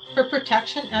rushes for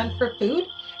protection and for food.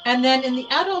 And then in the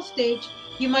adult stage,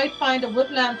 you might find a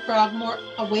woodland frog more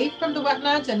away from the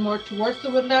wetlands and more towards the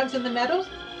woodlands and the meadows.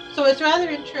 So it's rather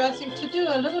interesting to do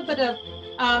a little bit of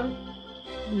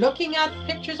looking at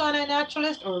pictures on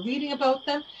iNaturalist or reading about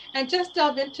them and just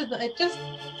delve into it just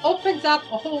opens up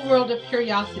a whole world of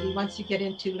curiosity once you get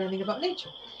into learning about nature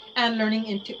and learning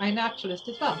into iNaturalist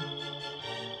as well.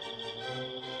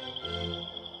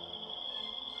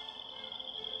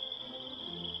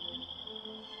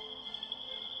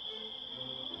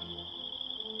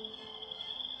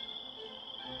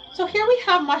 So here we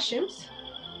have mushrooms,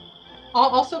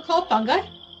 also called fungi,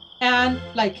 and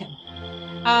lichen.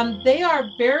 They are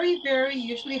very, very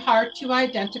usually hard to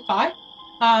identify.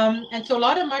 And so a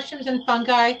lot of mushrooms and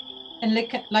fungi and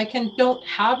lichen don't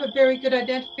have a very good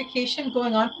identification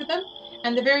going on for them.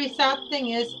 And the very sad thing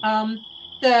is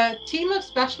the team of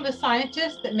specialist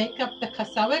scientists that make up the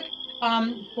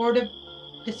CASEWIC Board of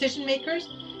Decision Makers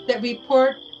that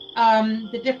report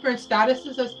the different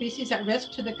statuses of species at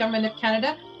risk to the Government of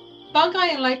Canada, fungi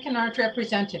and lichen aren't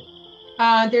represented.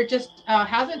 There just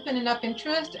hasn't been enough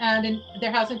interest, and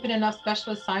there hasn't been enough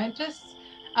specialist scientists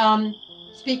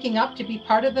speaking up to be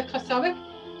part of the CASEWIC.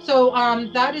 So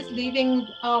that is leaving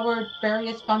our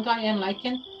various fungi and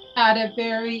lichen at a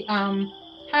very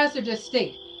hazardous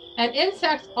state. And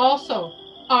insects also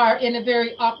are in a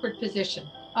very awkward position.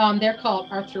 They're called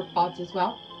arthropods as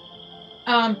well.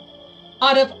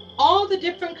 Out of all the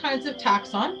different kinds of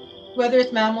taxon, whether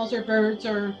it's mammals or birds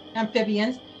or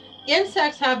amphibians,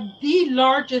 insects have the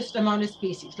largest amount of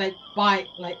species, by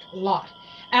a lot.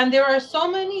 And there are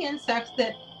so many insects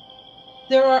that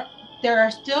there are there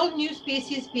are still new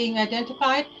species being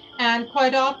identified, and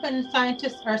quite often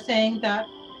scientists are saying that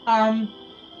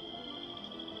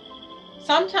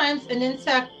sometimes an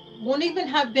insect won't even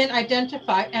have been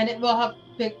identified and it will have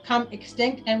become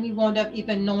extinct and we won't have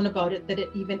even known about it, that it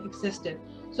even existed.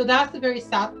 So that's the very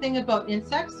sad thing about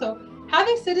insects. So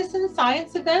having citizen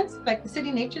science events like the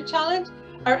City Nature Challenge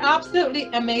are absolutely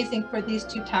amazing for these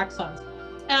two taxons.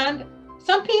 And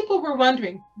some people were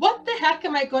wondering, what the heck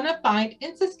am I going to find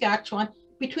in Saskatchewan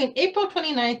between April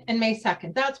 29th and May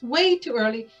 2nd? That's way too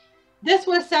early. This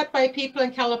was set by people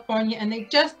in California and they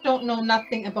just don't know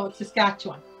nothing about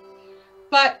Saskatchewan.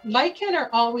 But lichen are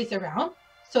always around,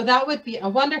 so that would be a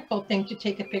wonderful thing to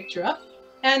take a picture of.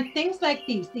 And things like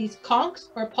these conchs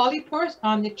or polypores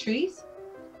on the trees,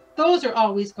 those are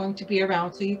always going to be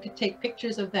around, so you could take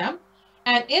pictures of them.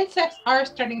 And insects are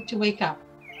starting to wake up.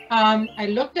 I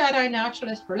looked at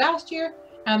iNaturalist for last year,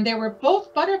 and there were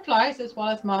both butterflies as well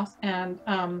as moths and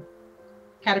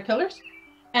caterpillars.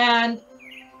 And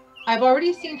I've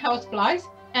already seen houseflies,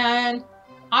 and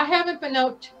I haven't been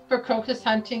out for crocus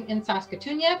hunting in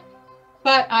Saskatoon yet,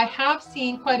 but I have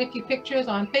seen quite a few pictures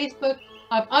on Facebook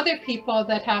of other people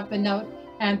that have been out,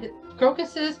 and the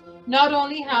crocuses not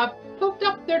only have poked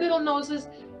up their little noses,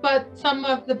 but some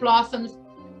of the blossoms,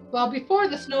 well, before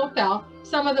the snow fell,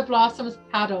 some of the blossoms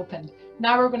had opened.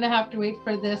 Now we're going to have to wait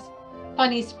for this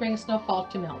funny spring snowfall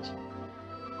to melt.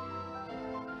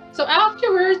 So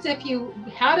afterwards, if you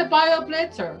had a bio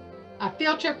blitz or a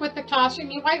field trip with the classroom,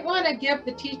 you might want to give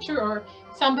the teacher or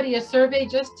somebody a survey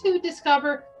just to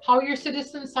discover how your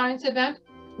citizen science event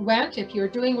went. If you're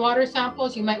doing water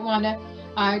samples, you might want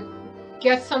to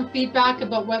get some feedback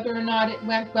about whether or not it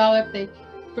went well, if they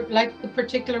liked the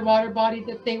particular water body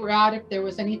that they were at, if there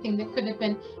was anything that could have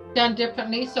been done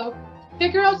differently. So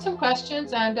figure out some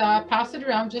questions and pass it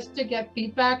around just to get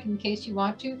feedback in case you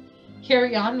want to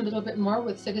carry on a little bit more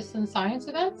with citizen science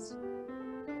events.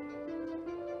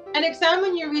 And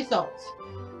examine your results.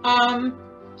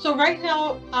 So right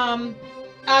now,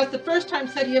 as the first-time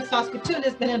City of Saskatoon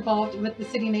has been involved with the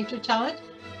City Nature Challenge,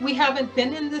 we haven't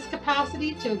been in this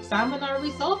capacity to examine our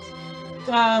results.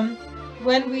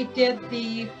 When we did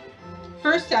the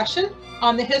first session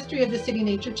on the history of the City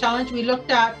Nature Challenge, we looked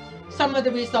at some of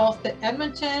the results that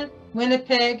Edmonton,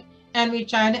 Winnipeg, and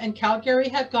Regina and Calgary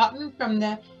had gotten from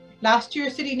the last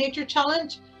year's City Nature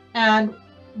Challenge, and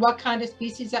what kind of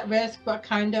species at risk, what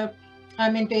kind of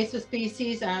invasive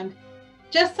species, and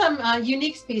just some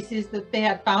unique species that they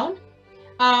had found.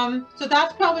 So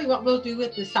that's probably what we'll do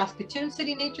with the Saskatoon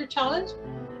City Nature Challenge,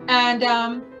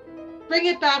 and bring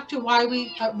it back to why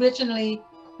we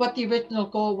what the original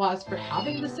goal was for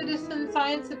having the citizen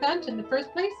science event in the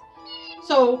first place.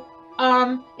 So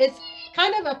it's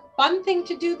kind of a fun thing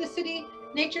to do the City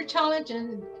Nature Challenge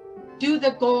and do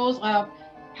the goals of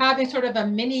having sort of a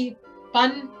mini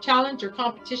fun challenge or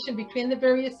competition between the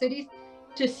various cities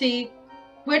to see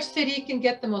which city can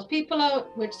get the most people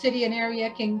out, which city and area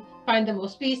can find the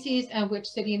most species, and which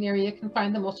city and area can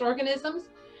find the most organisms.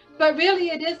 But really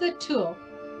it is a tool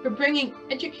for bringing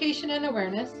education and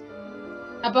awareness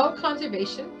about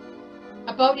conservation,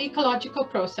 about ecological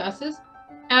processes,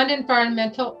 and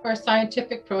environmental or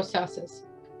scientific processes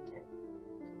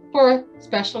for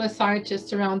specialist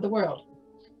scientists around the world.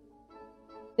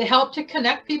 They help to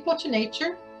connect people to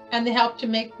nature, and they help to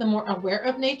make them more aware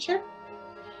of nature.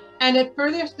 And it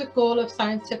furthers the goal of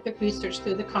scientific research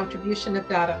through the contribution of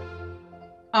data.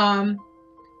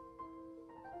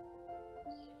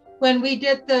 When we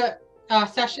did the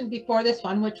session before this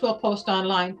one, which we'll post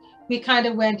online, we kind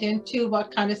of went into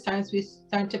what kind of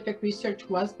scientific research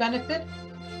was benefit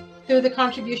through the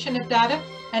contribution of data.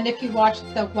 And if you watched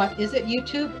the What Is It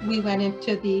YouTube, we went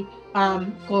into the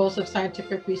goals of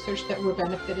scientific research that were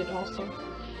benefited also.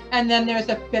 And then there's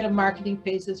a bit of marketing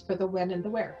phases for the when and the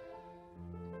where.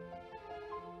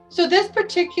 So this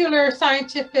particular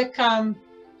scientific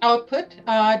output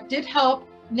did help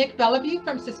Nick Bellevue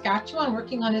from Saskatchewan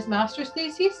working on his master's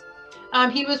thesis.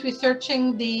 He was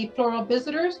researching the floral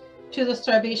visitors to the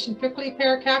starvation prickly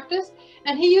pear cactus,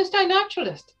 and he used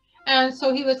iNaturalist. And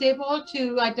so he was able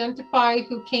to identify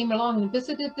who came along and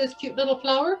visited this cute little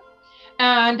flower.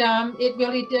 And it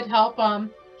really did help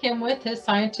him with his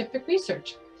scientific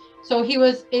research. So he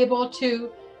was able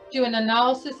to do an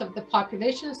analysis of the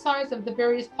population size of the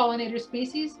various pollinator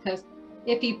species, because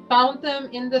if he found them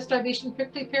in the starvation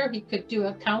prickly pear, he could do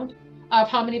a count of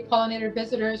how many pollinator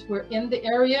visitors were in the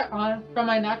area from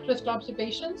iNaturalist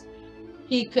observations.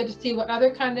 He could see what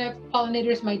other kind of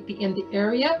pollinators might be in the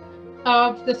area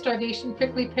of the starvation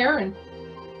prickly pear, and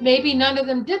maybe none of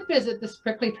them did visit this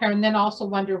prickly pear, and then also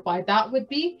wonder why that would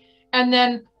be. And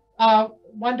then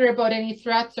wonder about any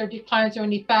threats or declines or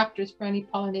any factors for any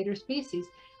pollinator species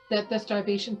that the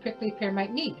starvation prickly pear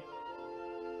might need.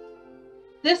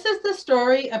 This is the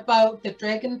story about the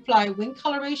dragonfly wing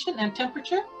coloration and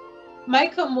temperature.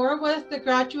 Michael Moore was the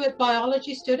graduate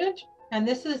biology student, and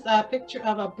this is a picture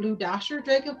of a blue dasher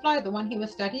dragonfly, the one he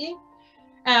was studying.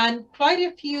 And quite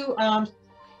a few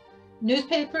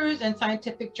newspapers and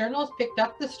scientific journals picked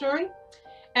up the story.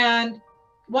 And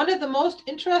one of the most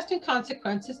interesting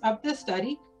consequences of this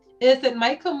study is that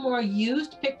Michael Moore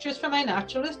used pictures from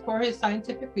iNaturalist for his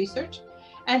scientific research,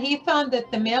 and he found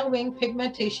that the male wing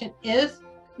pigmentation is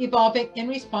evolving in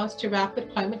response to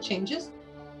rapid climate changes,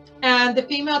 and the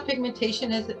female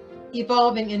pigmentation is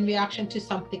evolving in reaction to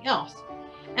something else.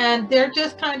 And they're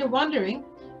just kind of wondering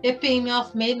if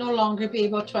females may no longer be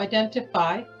able to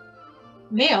identify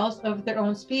males of their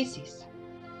own species,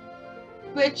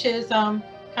 which is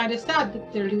kind of sad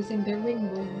that they're losing their wing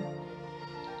bloom.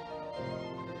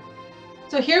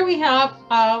 So here we have,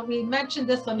 we mentioned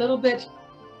this a little bit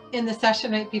in the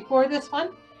session right before this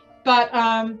one, but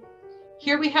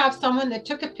here we have someone that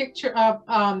took a picture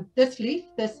of this leaf,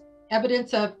 this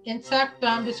evidence of insect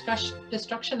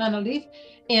destruction on a leaf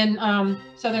in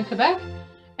southern Quebec.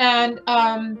 And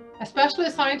a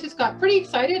specialist scientist got pretty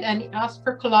excited and he asked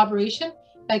for collaboration.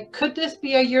 Like, could this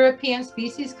be a European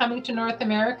species coming to North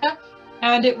America?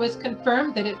 And it was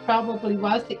confirmed that it probably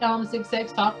was the elm zigzag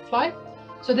softfly.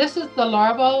 So this is the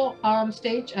larval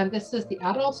stage, and this is the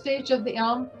adult stage of the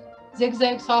elm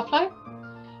zigzag softfly.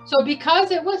 So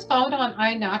because it was found on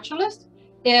iNaturalist,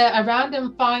 a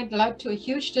random find led to a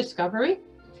huge discovery,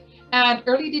 and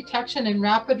early detection and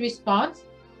rapid response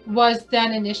was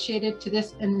then initiated to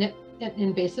this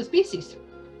invasive species.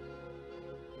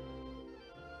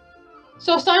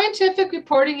 So scientific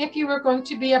reporting, if you were going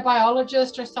to be a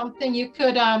biologist or something, you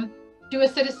could do a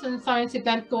citizen science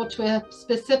event, go to a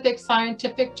specific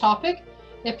scientific topic.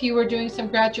 If you were doing some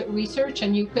graduate research,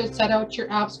 and you could set out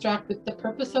your abstract with the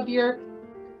purpose of your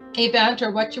event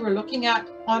or what you were looking at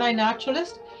on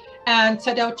iNaturalist, and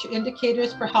set out your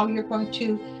indicators for how you're going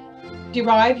to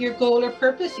derive your goal or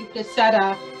purpose. You could set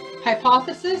a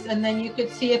hypothesis, and then you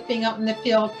could see if being out in the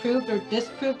field proved or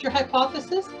disproved your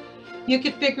hypothesis. You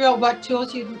could figure out what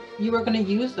tools you were going to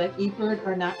use, like eBird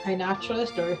or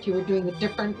iNaturalist, or if you were doing a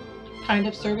different kind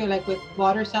of survey, like with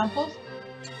water samples.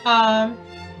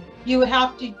 You would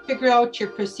have to figure out your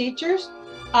procedures.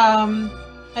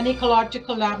 An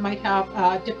ecological lab might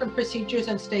have different procedures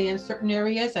and stay in certain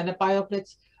areas, and a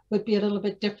BioBlitz would be a little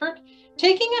bit different.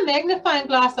 Taking a magnifying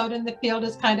glass out in the field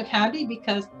is kind of handy,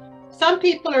 because some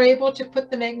people are able to put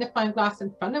the magnifying glass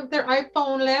in front of their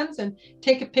iPhone lens and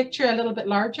take a picture a little bit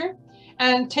larger.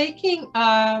 And taking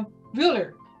a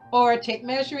ruler or a tape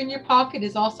measure in your pocket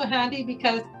is also handy,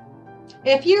 because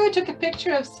if you took a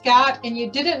picture of scat and you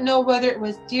didn't know whether it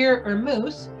was deer or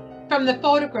moose from the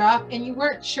photograph and you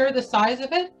weren't sure the size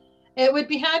of it, it would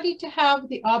be handy to have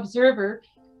the observer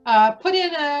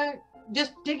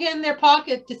just dig in their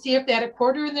pocket to see if they had a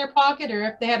quarter in their pocket, or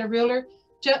if they had a ruler,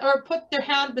 or put their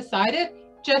hand beside it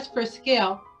just for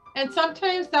scale. And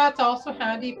sometimes that's also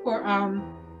handy for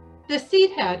the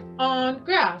seed head on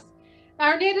grass.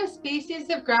 Our native species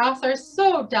of grass are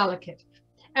so delicate.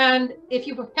 And if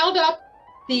you held up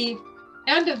the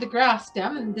end of the grass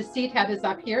stem, and the seed head is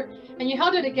up here, and you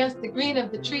held it against the green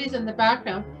of the trees in the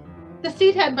background, the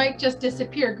seed head might just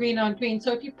disappear green on green.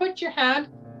 So if you put your hand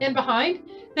in behind,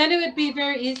 then it would be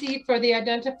very easy for the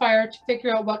identifier to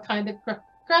figure out what kind of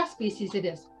grass species it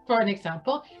is, for an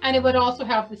example, and it would also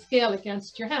have the scale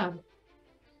against your hand.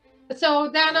 So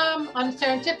then on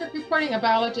scientific reporting, a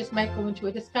biologist might go into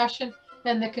a discussion,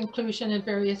 then the conclusion and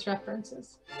various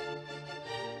references.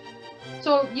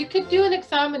 So you could do an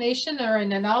examination or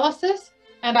an analysis,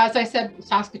 and as I said,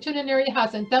 Saskatoon area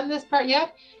hasn't done this part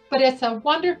yet, but it's a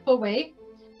wonderful way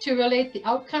to relate the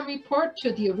outcome report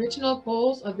to the original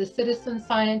goals of the citizen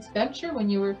science venture when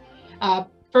you were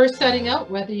first setting out,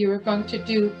 whether you were going to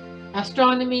do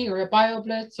astronomy or a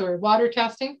BioBlitz or water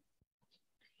testing.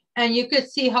 And you could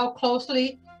see how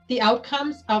closely the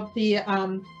outcomes of the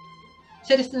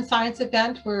citizen science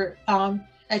event were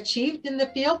achieved in the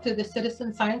field through the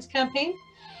citizen science campaign.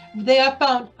 They have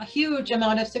found a huge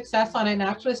amount of success on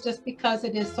iNaturalist just because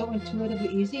it is so intuitively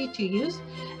easy to use,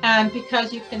 and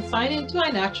because you can sign into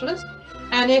iNaturalist.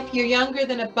 And if you're younger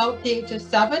than about the age of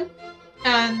 7,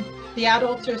 and the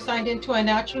adults are signed into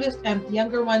iNaturalist, and the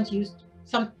younger ones use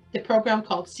the program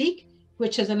called Seek,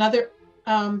 which is another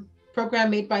program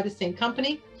made by the same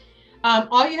company.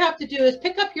 All you have to do is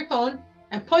pick up your phone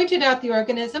and point it at the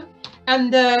organism,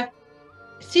 and the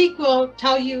Seek will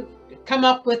come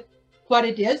up with what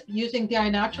it is using the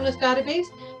iNaturalist database.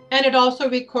 And it also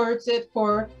records it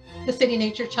for the City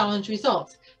Nature Challenge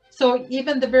results. So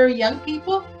even the very young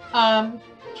people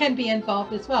can be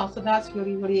involved as well. So that's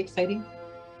really, really exciting.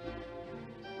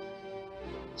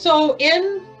 So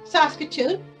in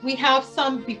Saskatoon, we have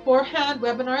some beforehand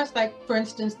webinars, like for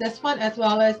instance, this one, as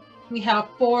well as we have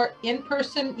 4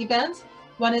 in-person events.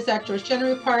 One is at George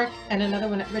Jenner Park, and another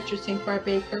one at Richard St. Barbe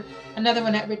Baker, another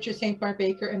one at Richard St. Barbe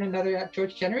Baker, and another at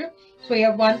George Jenner. So we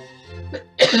have one,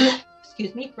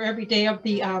 excuse me, for every day of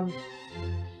the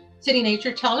City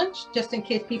Nature Challenge, just in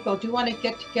case people do want to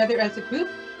get together as a group.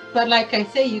 But like I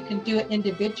say, you can do it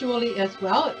individually as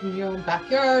well, in your own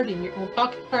backyard, in your own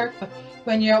pocket park,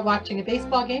 when you're out watching a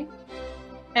baseball game.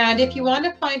 And if you want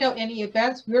to find out any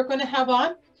events we're going to have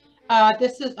on,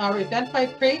 this is our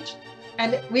Eventbrite page.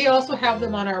 And we also have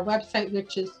them on our website,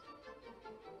 which is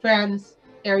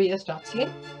friendsareas.ca.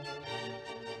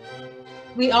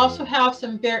 We also have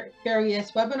some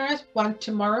various webinars. One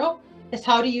tomorrow is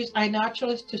how to use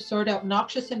iNaturalist to sort out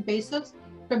noxious invasives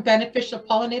from beneficial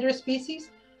pollinator species.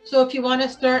 So if you want to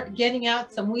start getting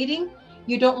at some weeding,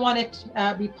 you don't want it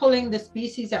to be pulling the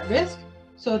species at risk.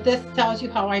 So this tells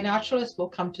you how iNaturalist will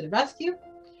come to the rescue.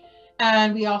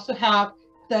 And we also have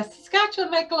the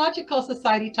Saskatchewan Mycological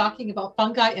Society talking about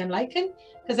fungi and lichen,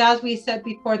 because as we said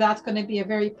before, that's going to be a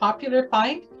very popular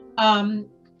find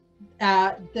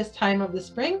at this time of the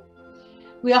spring.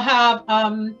 We'll have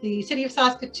the City of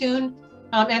Saskatoon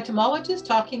entomologists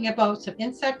talking about some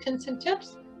insect hints and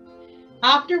tips.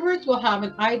 Afterwards, we'll have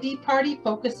an ID party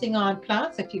focusing on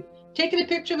plants. If you've taken a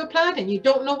picture of a plant and you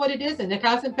don't know what it is and it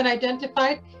hasn't been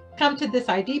identified, come to this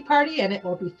ID party and it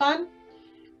will be fun.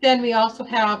 Then we also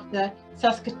have the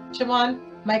Saskatchewan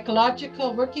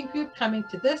Mycological Working Group coming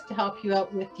to this to help you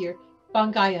out with your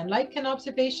fungi and lichen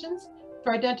observations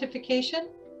for identification.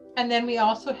 And then we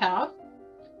also have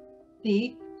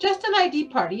just an ID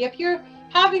party. If you're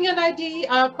having an ID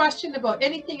question about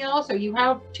anything else, or you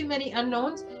have too many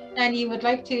unknowns and you would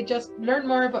like to just learn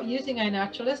more about using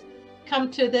iNaturalist,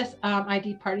 come to this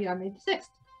ID party on May the 6th.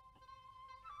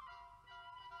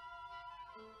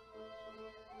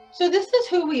 So this is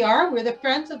who we are. We're the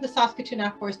Friends of the Saskatoon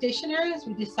Afforestation Areas.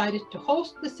 We decided to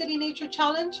host the City Nature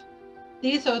Challenge.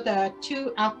 These are the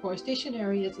 2 afforestation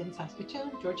areas in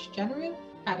Saskatoon, George Jenner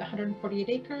at 148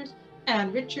 acres,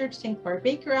 and Richard St. Barbe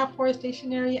Baker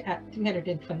Afforestation Area at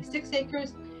 326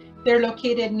 acres. They're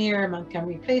located near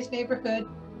Montgomery Place neighborhood,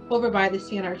 over by the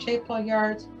CNR Chapel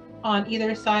Yards, on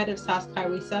either side of Sask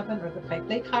Highway 7 or the Pipe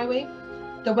Lake Highway.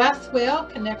 The West Swale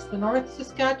connects the North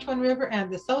Saskatchewan River and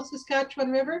the South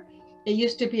Saskatchewan River. It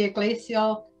used to be a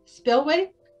glacial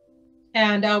spillway,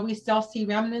 and we still see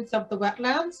remnants of the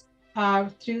wetlands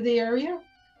through the area.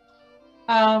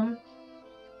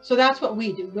 So that's what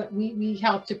we do. We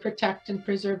help to protect and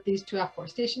preserve these 2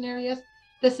 afforestation areas.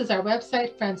 This is our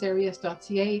website,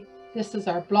 friendsareas.ca. This is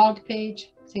our blog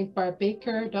page,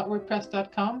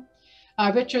 stbarbebaker.wordpress.com.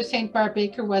 Richard St. Barbe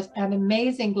Baker was an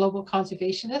amazing global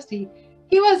conservationist. He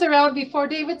was around before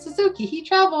David Suzuki. He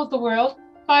traveled the world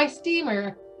by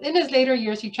steamer. In his later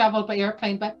years, he traveled by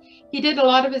airplane, but he did a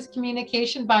lot of his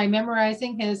communication by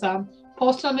memorizing his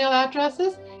postal mail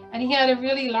addresses, and he had a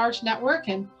really large network.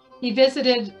 And he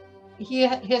visited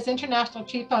his International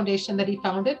Tree Foundation that he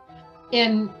founded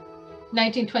in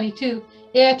 1922.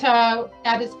 It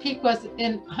at its peak was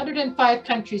in 105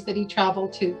 countries that he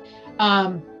traveled to.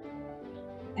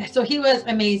 So he was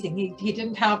amazing. He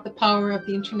didn't have the power of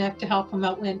the internet to help him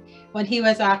out when he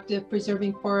was active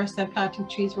preserving forests and planting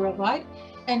trees worldwide.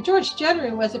 And George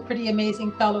Jenner was a pretty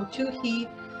amazing fellow too. He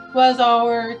was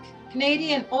our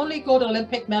Canadian only gold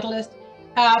Olympic medalist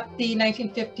at the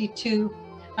 1952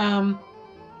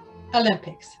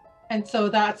 Olympics. And so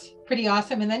that's pretty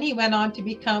awesome. And then he went on to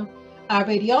become a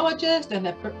radiologist and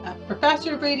a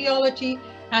professor of radiology.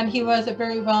 And he was a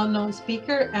very well-known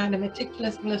speaker and a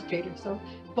meticulous illustrator. So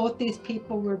both these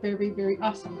people were very, very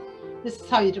awesome. This is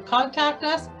how you contact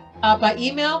us by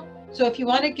email. So if you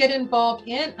want to get involved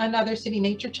in another City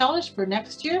Nature Challenge for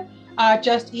next year,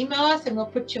 just email us and we'll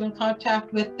put you in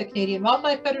contact with the Canadian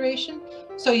Wildlife Federation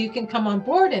so you can come on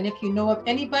board. And if you know of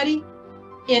anybody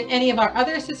in any of our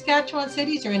other Saskatchewan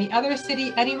cities or any other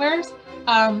city anywhere,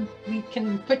 we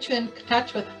can put you in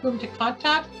touch with whom to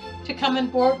contact to come on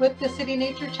board with the City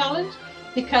Nature Challenge,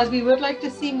 because we would like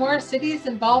to see more cities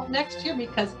involved next year,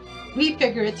 because we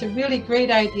figure it's a really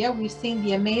great idea. We've seen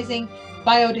the amazing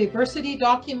biodiversity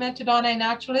documented on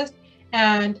iNaturalist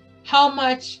and how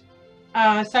much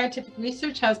scientific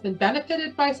research has been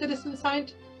benefited by citizen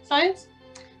science.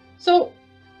 So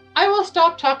I will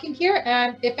stop talking here,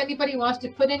 and if anybody wants to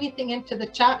put anything into the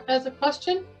chat as a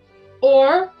question,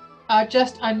 or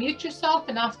just unmute yourself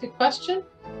and ask a question,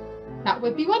 That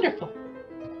would be wonderful.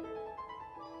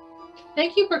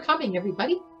 Thank you for coming,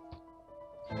 everybody.